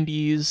the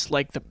 90s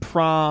like The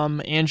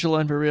Prom, Angela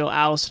and Viril,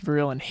 Alice and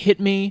Viril, and Hit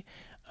Me.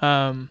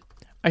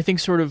 I think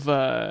sort of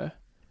like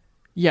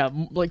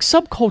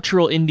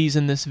subcultural indies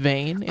in this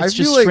vein. It's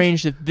just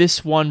strange that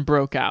this one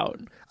broke out.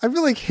 I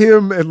feel like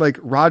him and like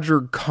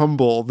Roger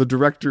Kumble, the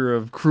director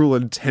of Cruel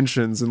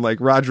Intentions, and like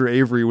Roger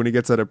Avery when he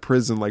gets out of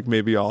prison, like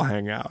maybe all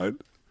hang out.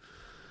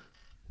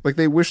 Like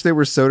they wish they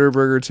were Soderbergh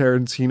or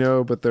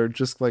Tarantino, but they're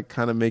just like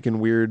kind of making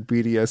weird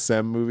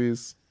BDSM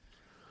movies.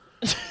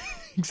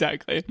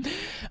 Exactly.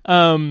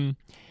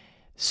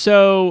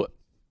 So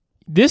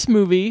this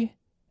movie,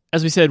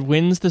 as we said,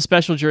 wins the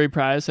Special Jury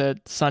Prize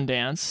at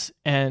Sundance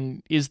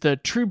and is the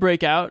true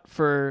breakout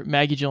for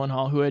Maggie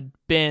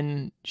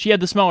Gyllenhaal, she had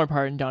the smaller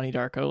part in Donnie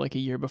Darko like a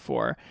year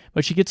before,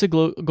 but she gets a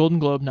Golden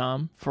Globe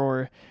nom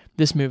for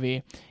this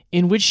movie,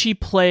 in which she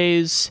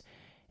plays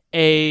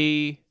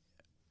a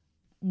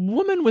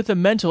woman with a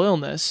mental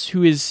illness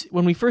who is,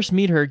 when we first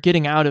meet her,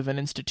 getting out of an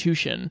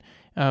institution,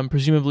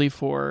 presumably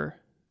for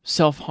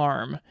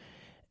self-harm,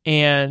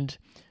 and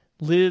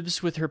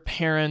lives with her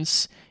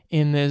parents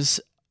in this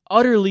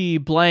utterly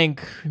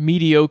blank,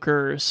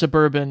 mediocre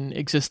suburban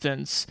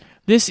existence.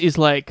 This is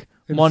like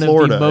in one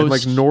Florida, of the most, in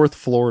like North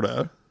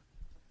Florida.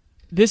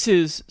 This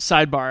is,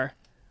 sidebar,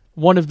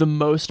 one of the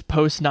most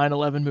post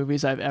 9/11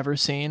 movies I've ever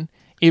seen.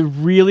 It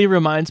really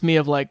reminds me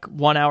of like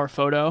 1 Hour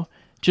Photo.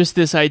 Just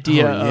this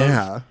idea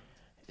of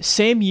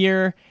same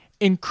year,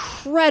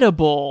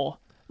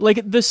 incredible,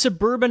 like the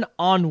suburban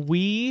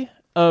ennui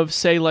of,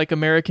 say, like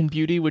American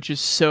Beauty, which is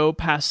so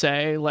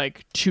passé,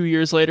 like 2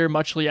 years later,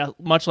 much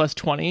less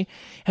 20,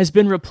 has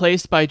been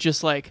replaced by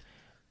just like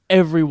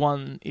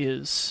everyone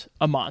is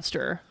a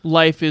monster.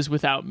 Life is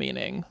without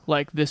meaning.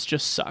 Like this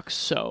just sucks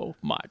so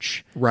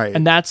much. Right.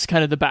 And that's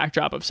kind of the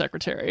backdrop of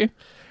Secretary.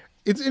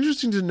 It's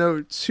interesting to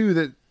note, too,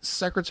 that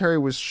Secretary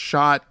was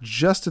shot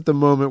just at the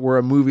moment where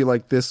a movie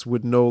like this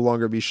would no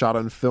longer be shot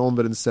on film,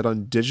 but instead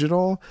on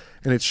digital.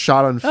 And it's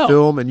shot on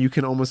film, and you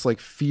can almost like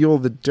feel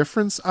the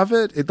difference of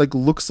it. It like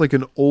looks like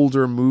an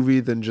older movie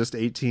than just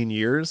 18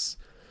 years,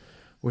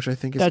 which I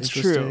think is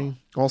interesting.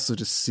 True. Also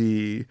to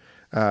see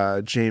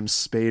James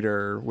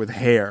Spader with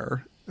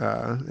hair.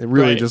 It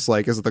really just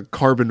like is the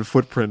carbon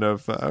footprint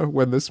of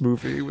when this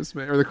movie was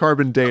made, or the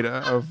carbon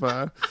data of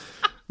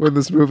when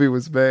this movie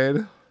was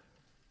made.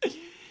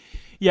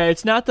 Yeah,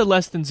 it's not the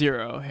Less Than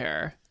Zero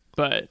hair,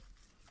 but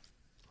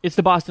it's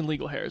the Boston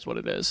legal hair is what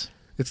it is.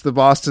 It's the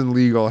Boston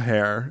legal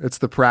hair. It's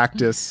the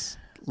practice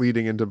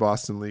leading into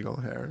Boston legal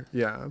hair.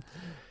 Yeah.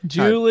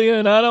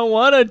 Julian, I don't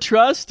want to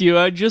trust you.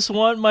 I just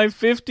want my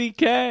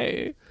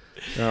 $50K.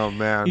 Oh,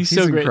 man. He's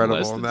so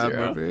incredible in that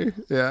movie.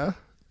 Yeah.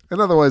 And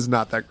otherwise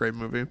not that great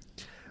movie.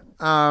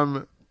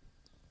 But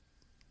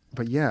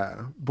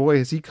yeah, boy,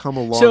 has he come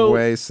a long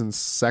way since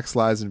Sex,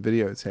 Lies, and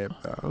Videotape,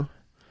 though.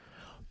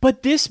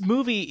 But this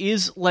movie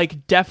is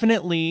like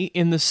definitely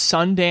in the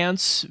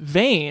Sundance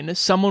vein.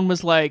 Someone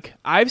was like,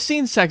 I've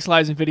seen Sex,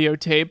 Lies, and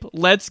Videotape.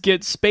 Let's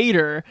get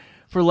Spader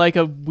for like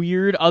a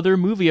weird other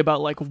movie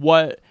about like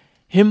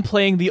him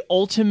playing the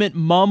ultimate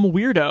mum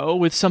weirdo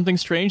with something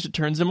strange that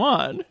turns him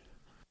on.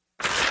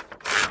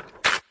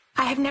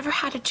 I have never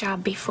had a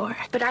job before,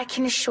 but I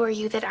can assure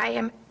you that I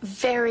am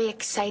very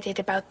excited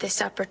about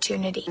this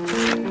opportunity.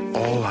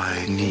 All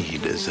I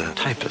need is a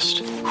typist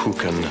who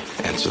can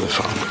answer the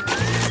phone.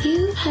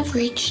 You have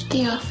reached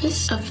the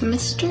office of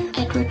Mr.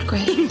 Edward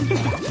Gray.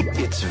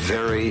 It's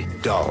very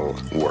dull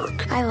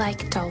work. I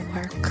like dull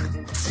work.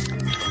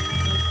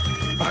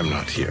 I'm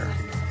not here.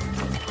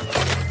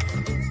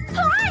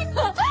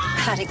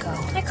 How'd it go?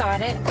 I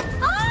got it.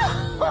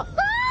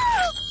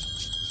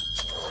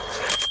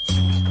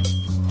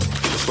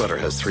 This letter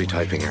has 3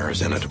 typing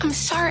errors in it. I'm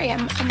sorry,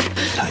 I'm...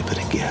 Type it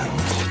again.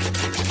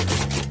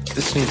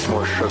 This needs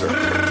more sugar.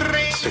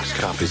 6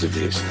 copies of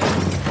these.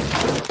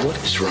 What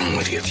is wrong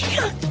with you?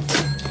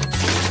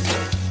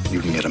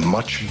 You can get a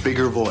much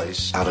bigger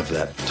voice out of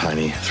that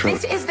tiny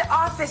throat. This is the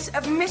office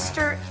of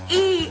Mr.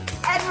 E.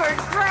 Edward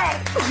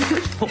Gray.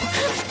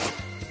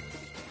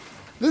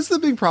 This is the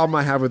big problem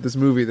I have with this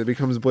movie that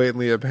becomes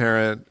blatantly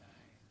apparent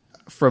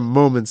from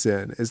moments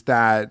in, is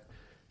that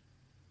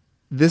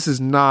this is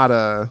not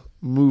a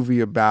movie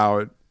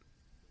about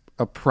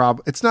a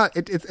problem. It's not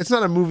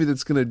a movie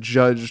that's going to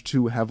judge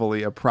too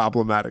heavily a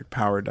problematic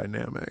power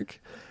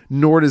dynamic,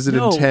 nor does it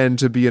intend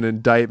to be an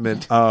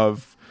indictment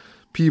of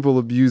people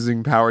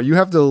abusing power. You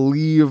have to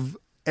leave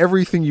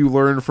everything you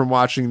learned from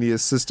watching The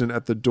Assistant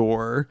at the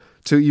door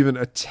to even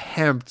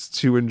attempt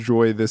to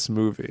enjoy this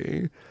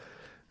movie.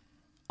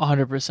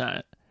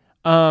 100%.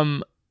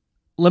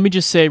 Let me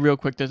just say real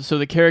quick that so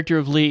the character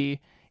of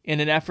Lee, in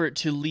an effort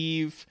to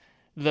leave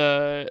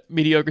the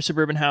mediocre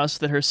suburban house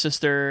that her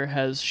sister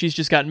has, she's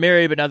just gotten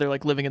married, but now they're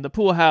like living in the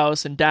pool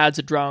house, and dad's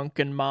a drunk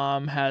and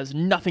mom has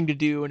nothing to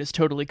do and is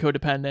totally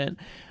codependent.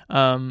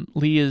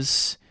 Lee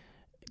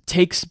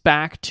takes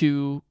back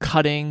to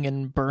cutting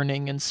and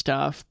burning and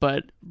stuff,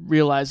 but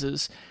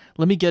realizes,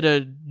 let me get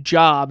a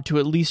job to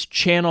at least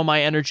channel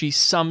my energy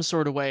some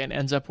sort of way, and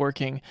ends up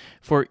working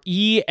for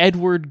E.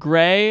 Edward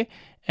Grey.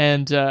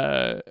 And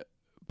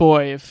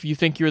boy, if you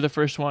think you're the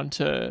first one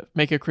to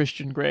make a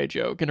Christian Grey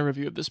joke in a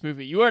review of this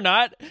movie, you are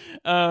not.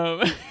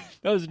 That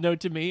was a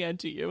note to me and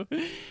to you.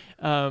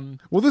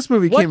 Well, this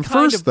movie came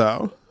first,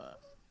 though.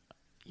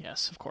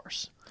 Yes, of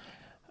course.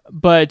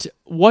 But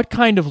what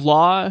kind of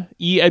law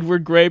E.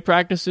 Edward Grey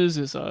practices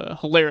is a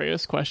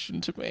hilarious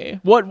question to me.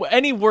 What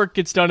any work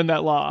gets done in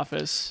that law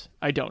office,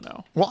 I don't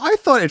know. Well, I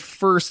thought at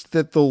first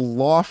that the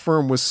law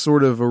firm was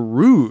sort of a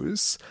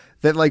ruse.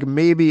 That like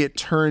maybe it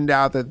turned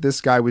out that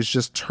this guy was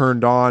just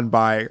turned on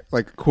by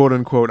like quote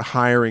unquote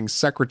hiring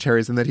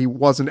secretaries, and that he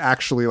wasn't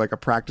actually like a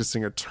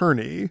practicing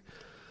attorney.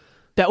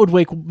 That would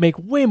make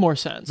way more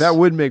sense. That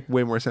would make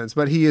way more sense.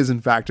 But he is in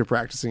fact a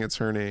practicing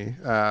attorney.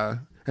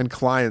 And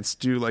clients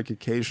do like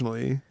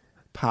occasionally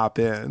pop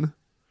in.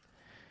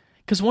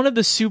 Because one of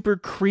the super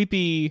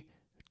creepy,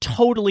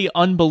 totally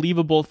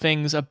unbelievable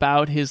things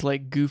about his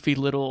like goofy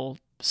little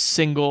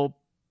single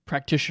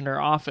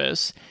practitioner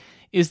office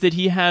is that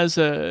he has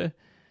the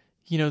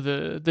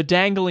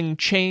dangling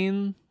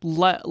chain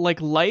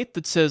light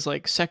that says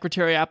like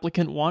secretary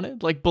applicant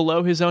wanted, like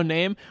below his own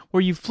name,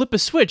 where you flip a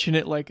switch and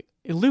it like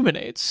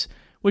illuminates,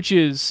 which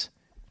is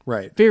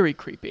right, very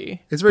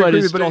creepy. It's very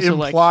creepy, but it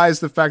implies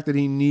the fact that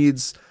he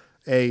needs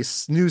a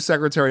new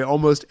secretary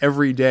almost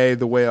every day,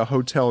 the way a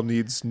hotel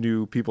needs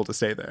new people to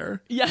stay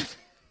there. Yeah.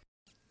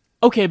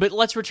 Okay, but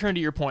let's return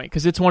to your point,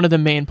 because it's one of the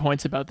main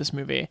points about this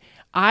movie.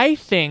 I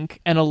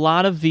think, and a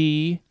lot of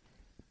the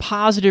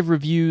positive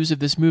reviews of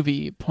this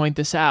movie point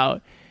this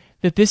out,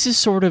 that this is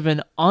sort of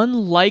an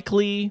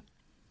unlikely,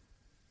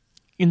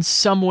 in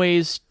some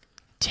ways,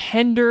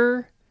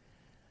 tender,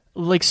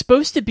 like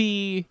supposed to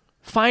be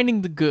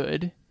finding the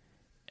good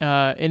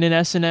in an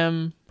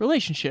S&M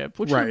relationship,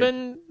 which would have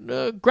been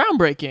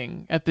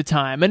groundbreaking at the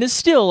time. And it's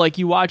still like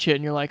you watch it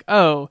and you're like,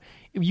 oh,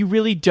 you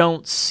really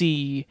don't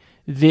see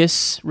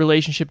this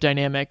relationship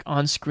dynamic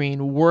on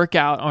screen work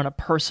out on a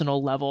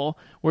personal level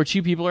where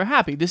two people are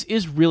happy. This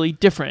is really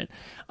different.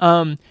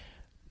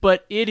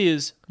 But it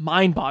is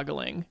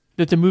mind-boggling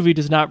that the movie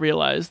does not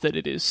realize that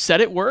it is set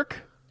at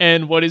work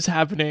and what is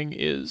happening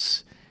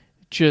is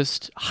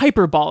just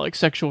hyperbolic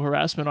sexual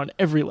harassment on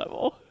every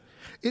level.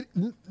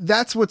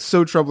 That's what's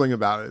so troubling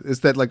about it,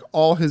 is that like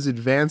all his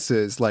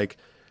advances, like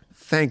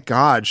thank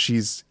God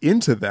she's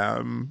into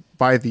them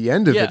by the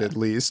end of it at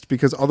least,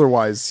 because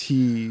otherwise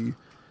he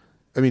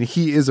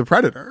is a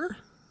predator.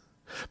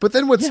 But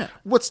then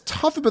what's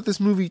tough about this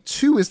movie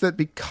too is that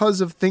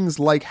because of things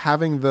like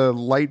having the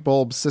light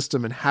bulb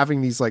system and having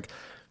these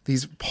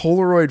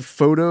Polaroid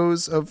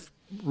photos of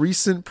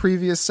recent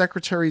previous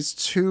secretaries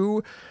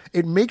too,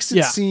 it makes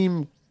it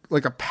seem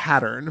like a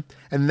pattern.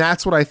 And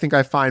that's what I think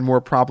I find more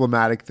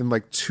problematic than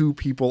like two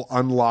people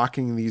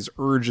unlocking these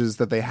urges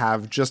that they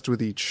have just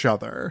with each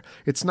other.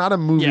 It's not a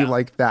movie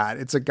like that.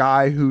 It's a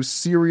guy who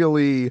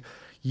serially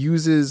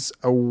uses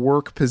a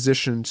work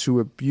position to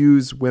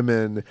abuse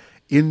women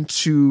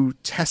into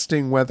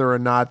testing whether or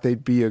not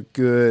they'd be a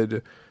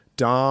good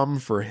dom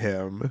for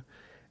him.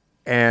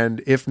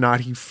 And if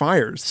not, he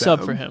fires them.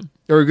 Sub for him.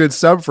 Or a good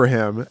sub for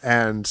him.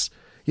 And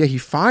he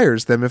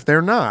fires them if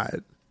they're not.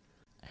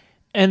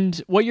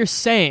 And what you're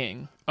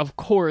saying, of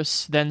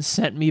course, then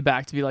sent me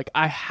back to be like,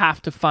 I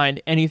have to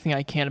find anything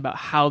I can about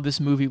how this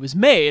movie was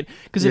made.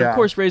 Because it, of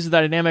course, raises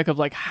that dynamic of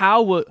like,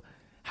 how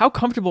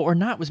comfortable or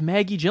not was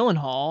Maggie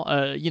Gyllenhaal,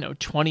 a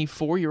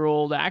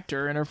 24-year-old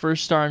actor in her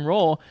first starring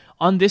role,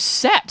 on this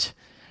set?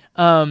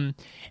 And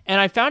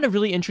I found a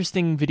really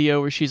interesting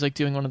video where she's like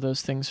doing one of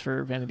those things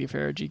for Vanity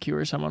Fair or GQ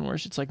or someone where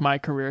it's like my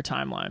career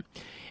timeline.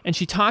 And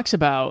she talks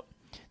about,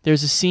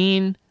 there's a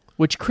scene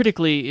which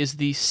critically is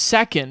the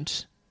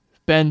second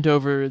bend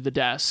over the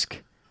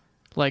desk,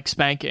 like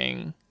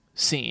spanking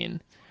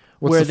scene.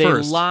 What's where the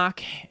first?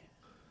 Lock.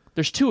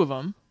 There's two of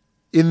them.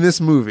 In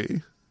this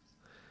movie?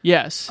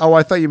 Yes. Oh,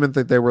 I thought you meant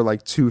that they were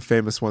like two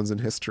famous ones in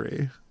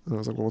history. And I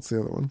was like, well, what's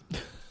the other one?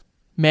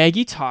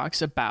 Maggie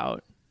talks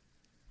about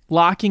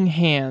locking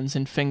hands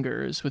and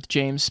fingers with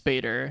James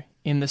Spader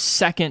in the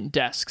second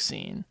desk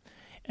scene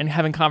and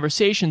having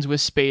conversations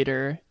with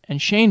Spader and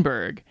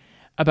Shaneberg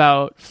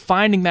about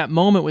finding that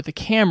moment with the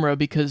camera,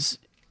 because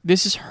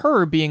this is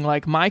her being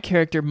like, my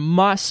character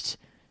must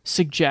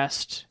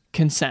suggest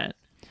consent,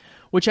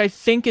 which I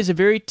think is a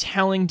very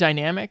telling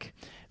dynamic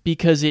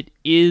because it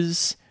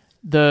is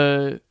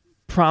the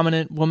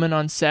prominent woman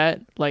on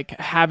set, like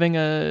having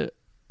a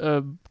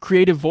a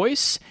creative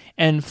voice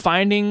and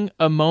finding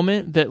a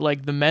moment that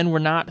like the men were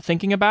not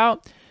thinking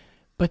about.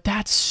 But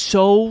that's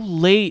so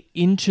late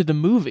into the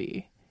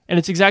movie. And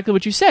it's exactly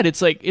what you said.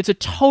 It's like, it's a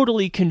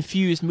totally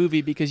confused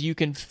movie because you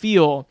can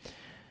feel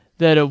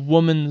that a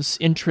woman's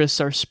interests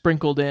are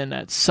sprinkled in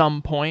at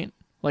some point.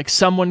 Like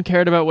someone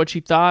cared about what she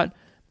thought,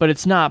 but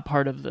it's not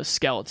part of the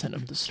skeleton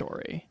of the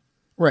story.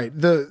 Right.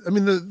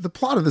 The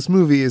plot of this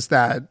movie is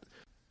that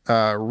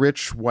a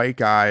rich white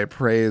guy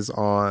preys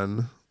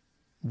on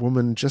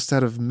woman just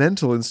out of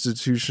mental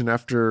institution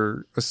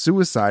after a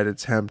suicide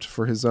attempt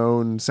for his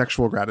own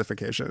sexual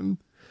gratification.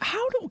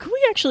 Can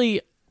we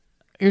actually,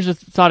 here's a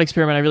thought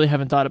experiment I really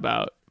haven't thought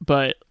about,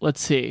 but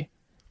let's see.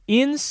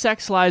 In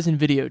Sex, Lies, and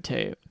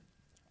Videotape,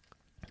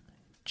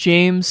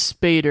 James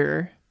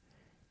Spader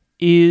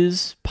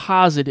is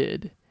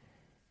posited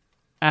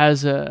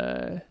as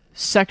a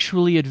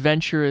sexually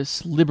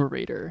adventurous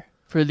liberator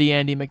for the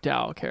Andie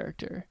MacDowell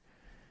character,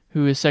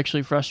 who is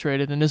sexually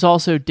frustrated and is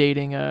also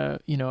dating a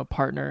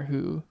partner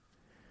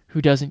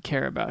who doesn't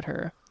care about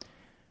her.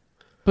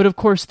 But of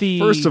course,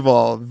 first of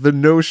all, the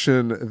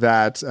notion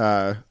that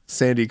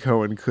Sandy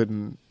Cohen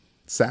couldn't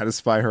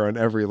satisfy her on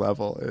every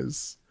level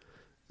is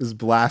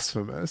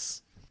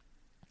blasphemous.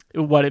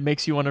 What, it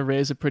makes you want to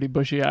raise a pretty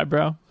bushy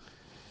eyebrow?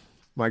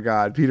 My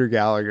God, Peter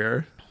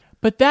Gallagher.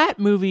 But that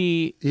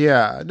movie...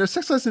 Yeah. No,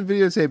 Sex, Lies, and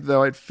Videotape,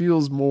 though, it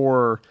feels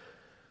more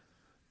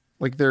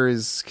like there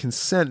is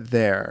consent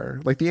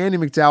there. Like the Andie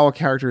MacDowell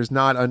character is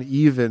not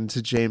uneven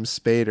to James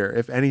Spader.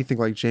 If anything,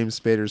 like James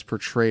Spader's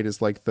portrayed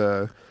as like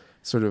the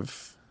sort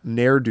of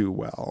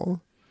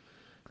ne'er-do-well.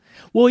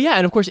 Well, yeah,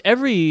 and of course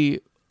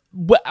actually,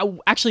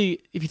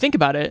 if you think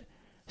about it,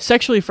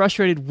 sexually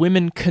frustrated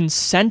women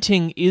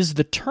consenting is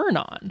the turn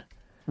on.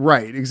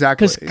 Right,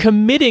 exactly. Because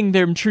committing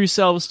their true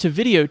selves to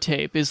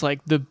videotape is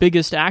like the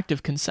biggest act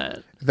of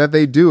consent. That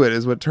they do it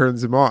is what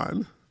turns him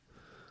on.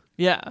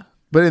 Yeah.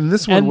 But in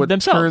this one, and what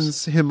themselves.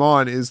 turns him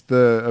on is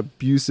the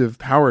abusive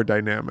power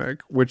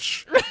dynamic,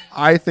 which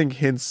I think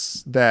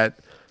hints that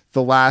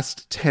the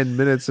last 10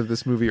 minutes of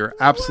this movie are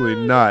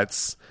absolutely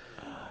nuts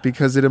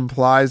because it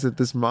implies that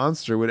this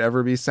monster would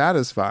ever be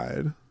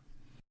satisfied.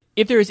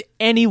 If there is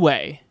any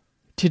way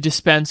to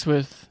dispense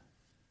with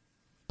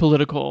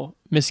political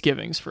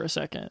misgivings for a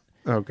second.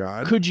 Oh,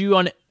 God. Could you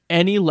on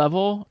any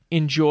level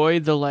enjoy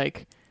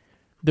the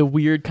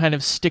weird kind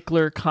of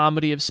stickler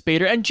comedy of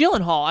Spader and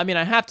Gyllenhaal? I mean,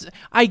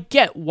 I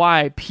get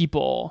why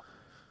people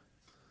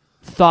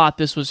thought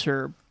this was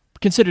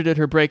considered it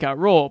her breakout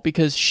role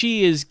because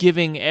she is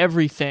giving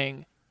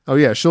everything. Oh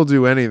yeah, she'll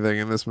do anything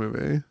in this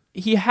movie.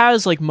 He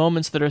has like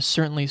moments that are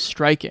certainly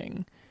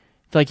striking.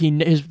 Like he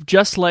is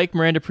just like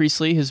Miranda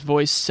Priestley. His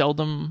voice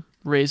seldom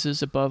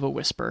raises above a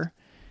whisper.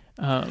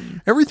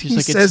 Everything he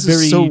like says it's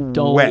very is so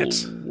dull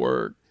wet.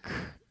 Work.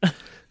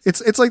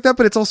 It's like that,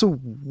 but it's also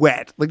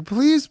wet. Like,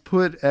 please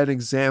put an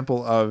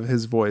example of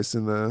his voice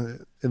in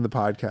the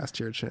podcast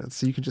here, Chance,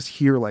 so you can just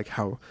hear like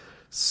how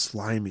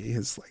slimy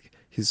his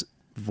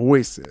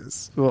voice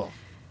is. Ugh.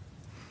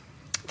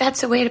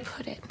 That's a way to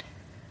put it.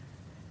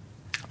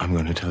 I'm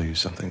going to tell you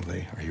something,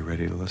 Lee. Are you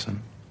ready to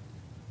listen?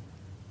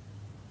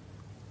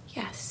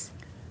 Yes.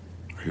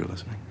 Are you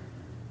listening?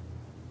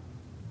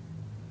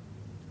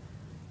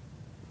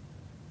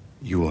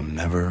 You will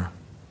never,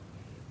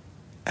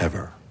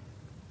 ever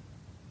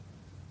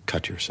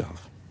cut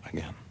yourself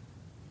again.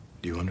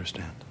 Do you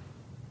understand?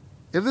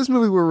 If this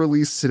movie were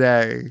released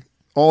today,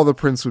 all the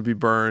prints would be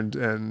burned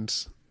and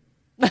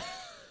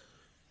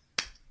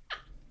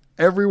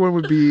everyone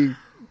would be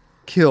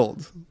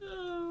killed.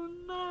 Oh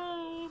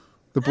no.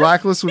 The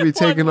blacklist would be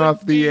taken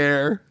off the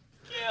air.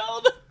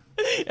 Killed.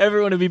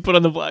 Everyone would be put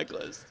on the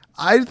blacklist.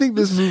 I think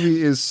this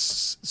movie is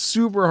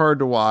super hard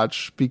to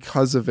watch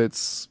because of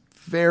its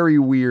very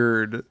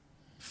weird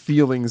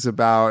feelings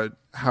about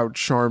how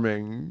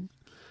charming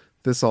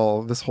this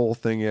whole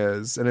thing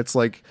is. And it's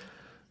like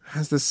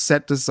has this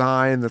set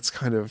design that's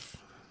kind of,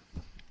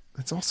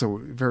 it's also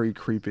very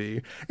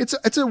creepy.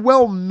 It's a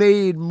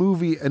well-made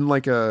movie in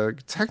like a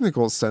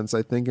technical sense,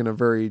 I think, in a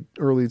very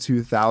early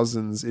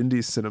 2000s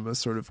indie cinema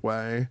sort of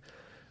way.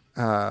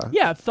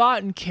 Yeah,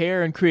 thought and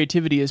care and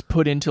creativity is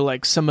put into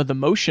like some of the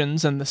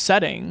motions and the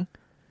setting.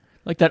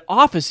 Like that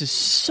office is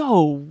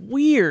so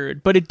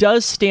weird, but it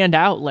does stand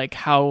out like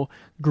how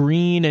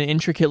green and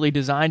intricately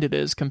designed it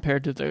is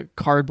compared to the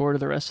cardboard of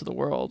the rest of the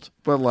world.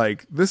 But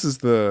like this is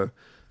the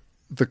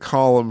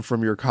column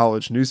from your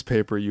college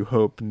newspaper you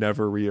hope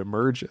never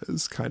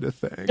reemerges kind of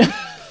thing.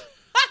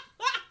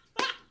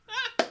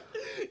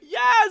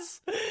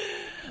 Yes.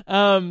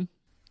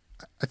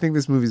 I think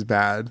this movie's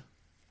bad.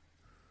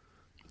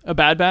 A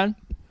bad?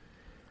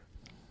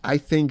 I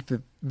think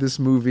that this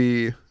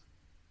movie,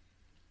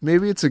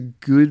 maybe it's a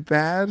good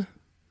bad.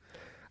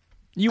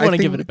 You want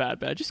to give it a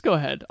bad? Just go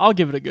ahead. I'll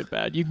give it a good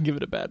bad. You can give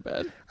it a bad.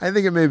 I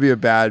think it may be a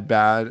bad.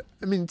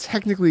 I mean,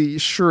 technically,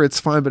 sure, it's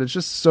fine, but it's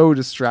just so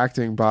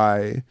distracting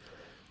by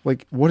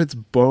like what its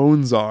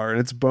bones are. And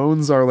its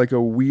bones are like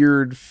a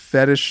weird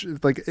fetish.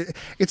 Like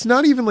it's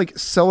not even like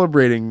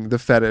celebrating the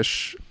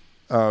fetish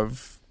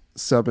of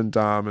sub and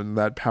dom and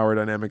that power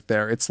dynamic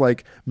there. It's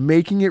like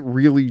making it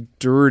really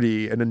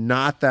dirty and in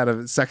not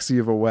that sexy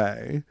of a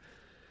way.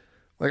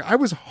 Like, I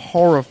was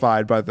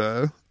horrified by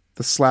the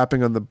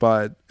slapping on the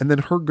butt, and then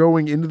her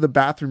going into the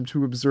bathroom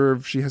to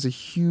observe she has a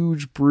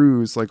huge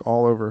bruise like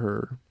all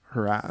over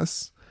her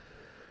ass.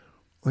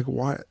 Like,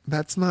 why?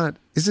 That's not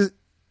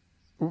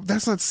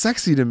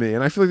sexy to me,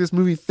 and I feel like this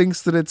movie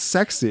thinks that it's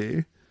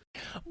sexy.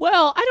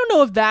 Well, I don't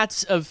know if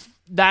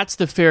that's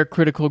the fair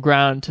critical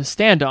ground to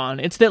stand on.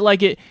 It's that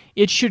like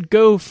it should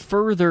go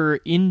further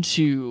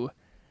into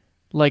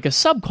like a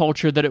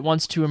subculture that it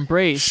wants to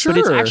embrace, sure. But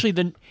it's actually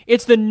the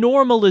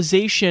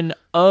normalization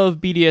of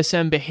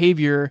BDSM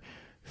behavior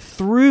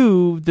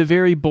through the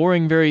very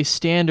boring, very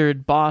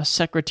standard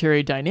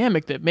boss-secretary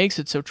dynamic that makes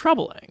it so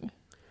troubling.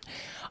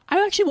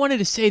 I actually wanted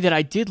to say that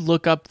I did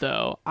look up,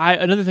 though.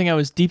 Another thing I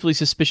was deeply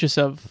suspicious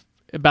of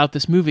about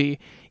this movie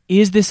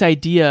is this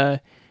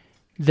idea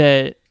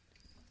that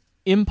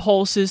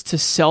impulses to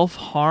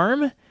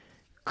self-harm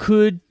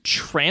could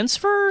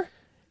transfer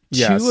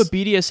to a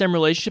BDSM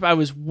relationship. I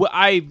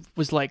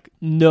was like,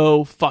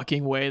 no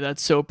fucking way,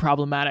 that's so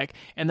problematic.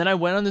 And then I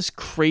went on this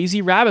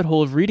crazy rabbit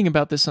hole of reading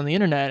about this on the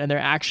internet, and there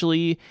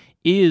actually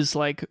is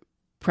like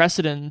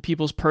precedent in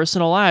people's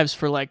personal lives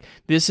for like,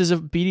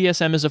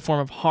 BDSM is a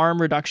form of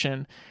harm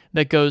reduction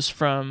that goes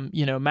from,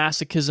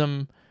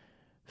 masochism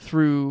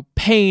through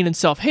pain and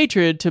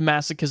self-hatred to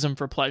masochism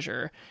for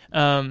pleasure.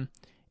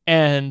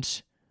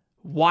 And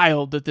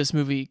wild that this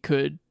movie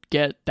could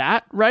get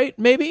that right,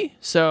 maybe.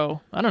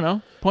 So I don't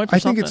know. I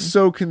think it's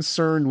so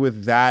concerned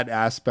with that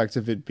aspect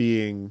of it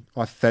being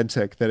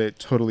authentic that it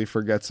totally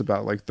forgets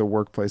about like the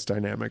workplace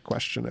dynamic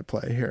question at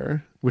play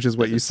here, which is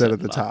what you said at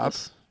the top.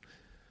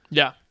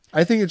 Yeah.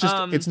 I think it's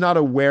just it's not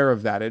aware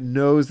of that. It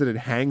knows that it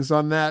hangs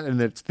on that,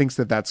 and it thinks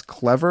that that's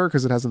clever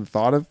because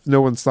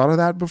no one's thought of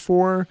that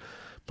before.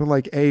 But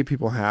like A,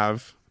 people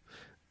have,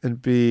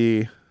 and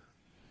B,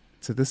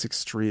 to this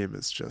extreme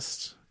is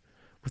just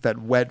with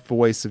that wet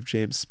voice of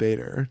James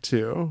Spader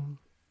too.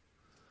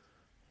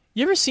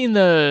 You ever seen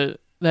that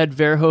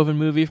Verhoeven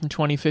movie from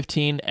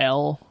 2015,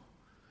 Elle?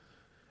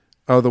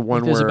 Oh, the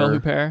one with where Isabelle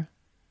Huppert?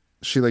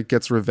 She like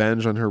gets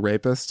revenge on her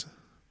rapist.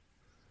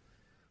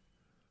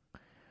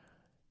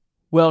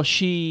 Well,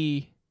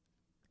 she,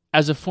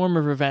 as a form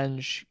of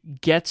revenge,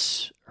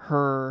 gets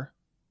her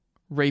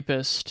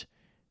rapist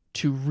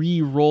to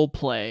re-role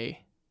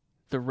play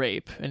the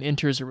rape and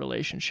enters a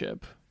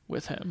relationship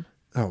with him.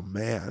 Oh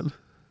man.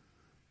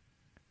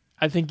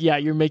 I think,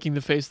 you're making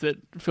the face that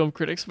film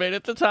critics made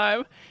at the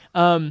time.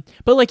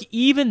 But like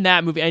even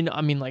that movie,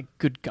 I mean, like,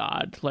 good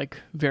God, like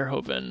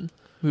Verhoeven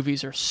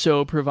movies are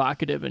so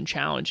provocative and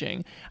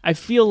challenging. I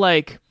feel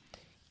like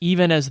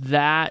even as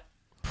that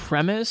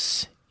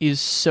premise is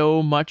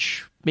so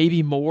much,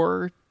 maybe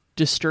more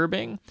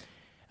disturbing.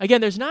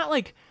 Again, there's not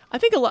like, I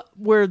think a lot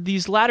where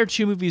these latter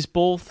two movies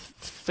both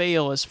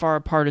fail as far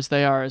apart as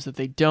they are is that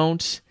they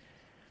don't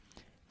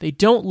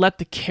let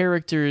the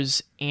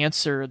characters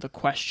answer the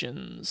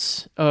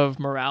questions of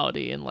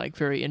morality in like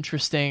very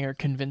interesting or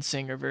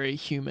convincing or very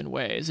human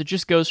ways. It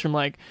just goes from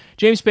like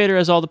James Spader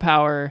has all the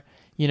power,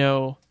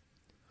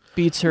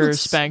 beats her,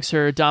 spanks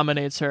her,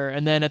 dominates her,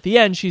 and then at the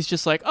end she's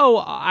just like,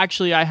 oh,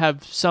 actually I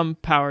have some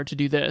power to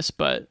do this,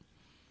 but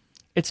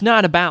it's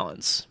not a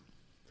balance.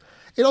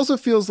 It also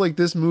feels like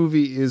this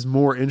movie is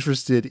more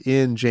interested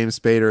in James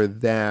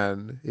Spader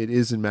than it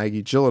is in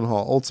Maggie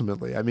Gyllenhaal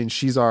ultimately. I mean,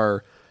 she's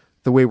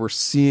the way we're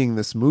seeing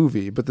this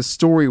movie, but the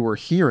story we're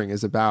hearing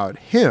is about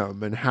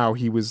him and how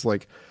he was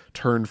like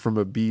turned from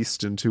a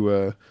beast into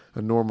a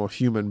normal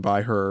human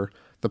by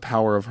the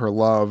power of her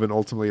love. And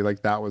ultimately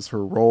like that was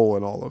her role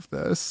in all of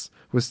this,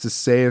 was to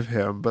save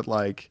him. But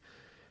like,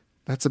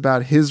 that's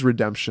about his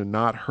redemption,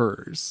 not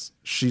hers.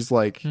 She's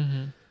like,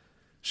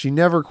 she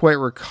never quite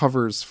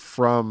recovers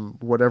from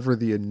whatever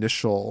the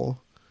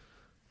initial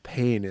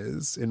pain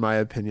is, in my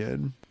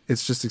opinion.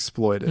 It's just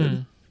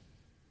exploited.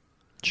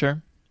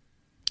 Sure.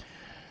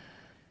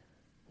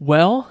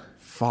 Well,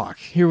 fuck.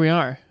 Here we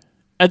are.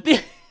 I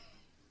think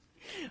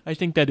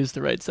that is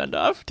the right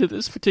send-off to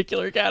this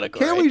particular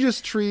category. Can't we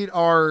just treat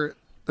our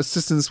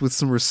assistants with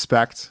some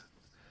respect?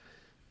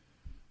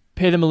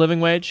 Pay them a living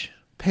wage?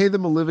 Pay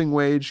them a living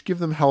wage. Give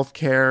them health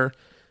care.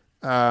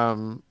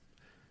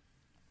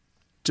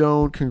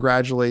 Don't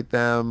congratulate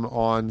them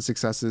on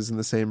successes in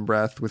the same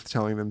breath with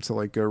telling them to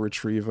like go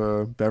retrieve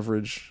a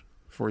beverage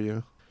for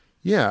you.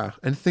 Yeah,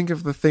 and think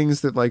of the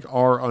things that like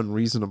are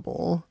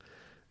unreasonable.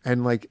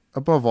 And like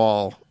above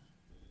all,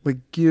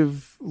 like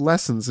give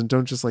lessons and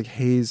don't just like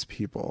haze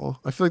people.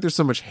 I feel like there's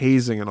so much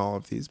hazing in all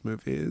of these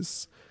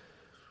movies.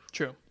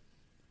 True.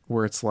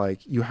 Where it's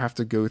like you have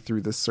to go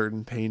through this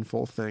certain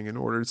painful thing in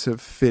order to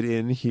fit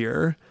in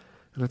here.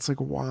 And it's like,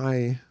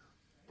 why?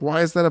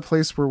 Why is that a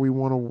place where we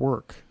want to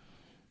work?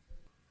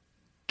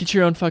 Get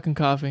your own fucking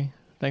coffee.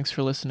 Thanks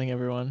for listening,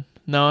 everyone.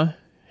 Noah,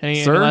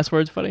 any last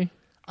words, buddy?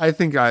 I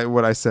think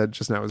what I said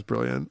just now was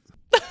brilliant.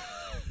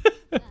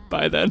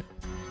 Bye then.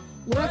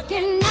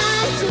 Working 9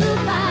 to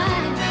 5.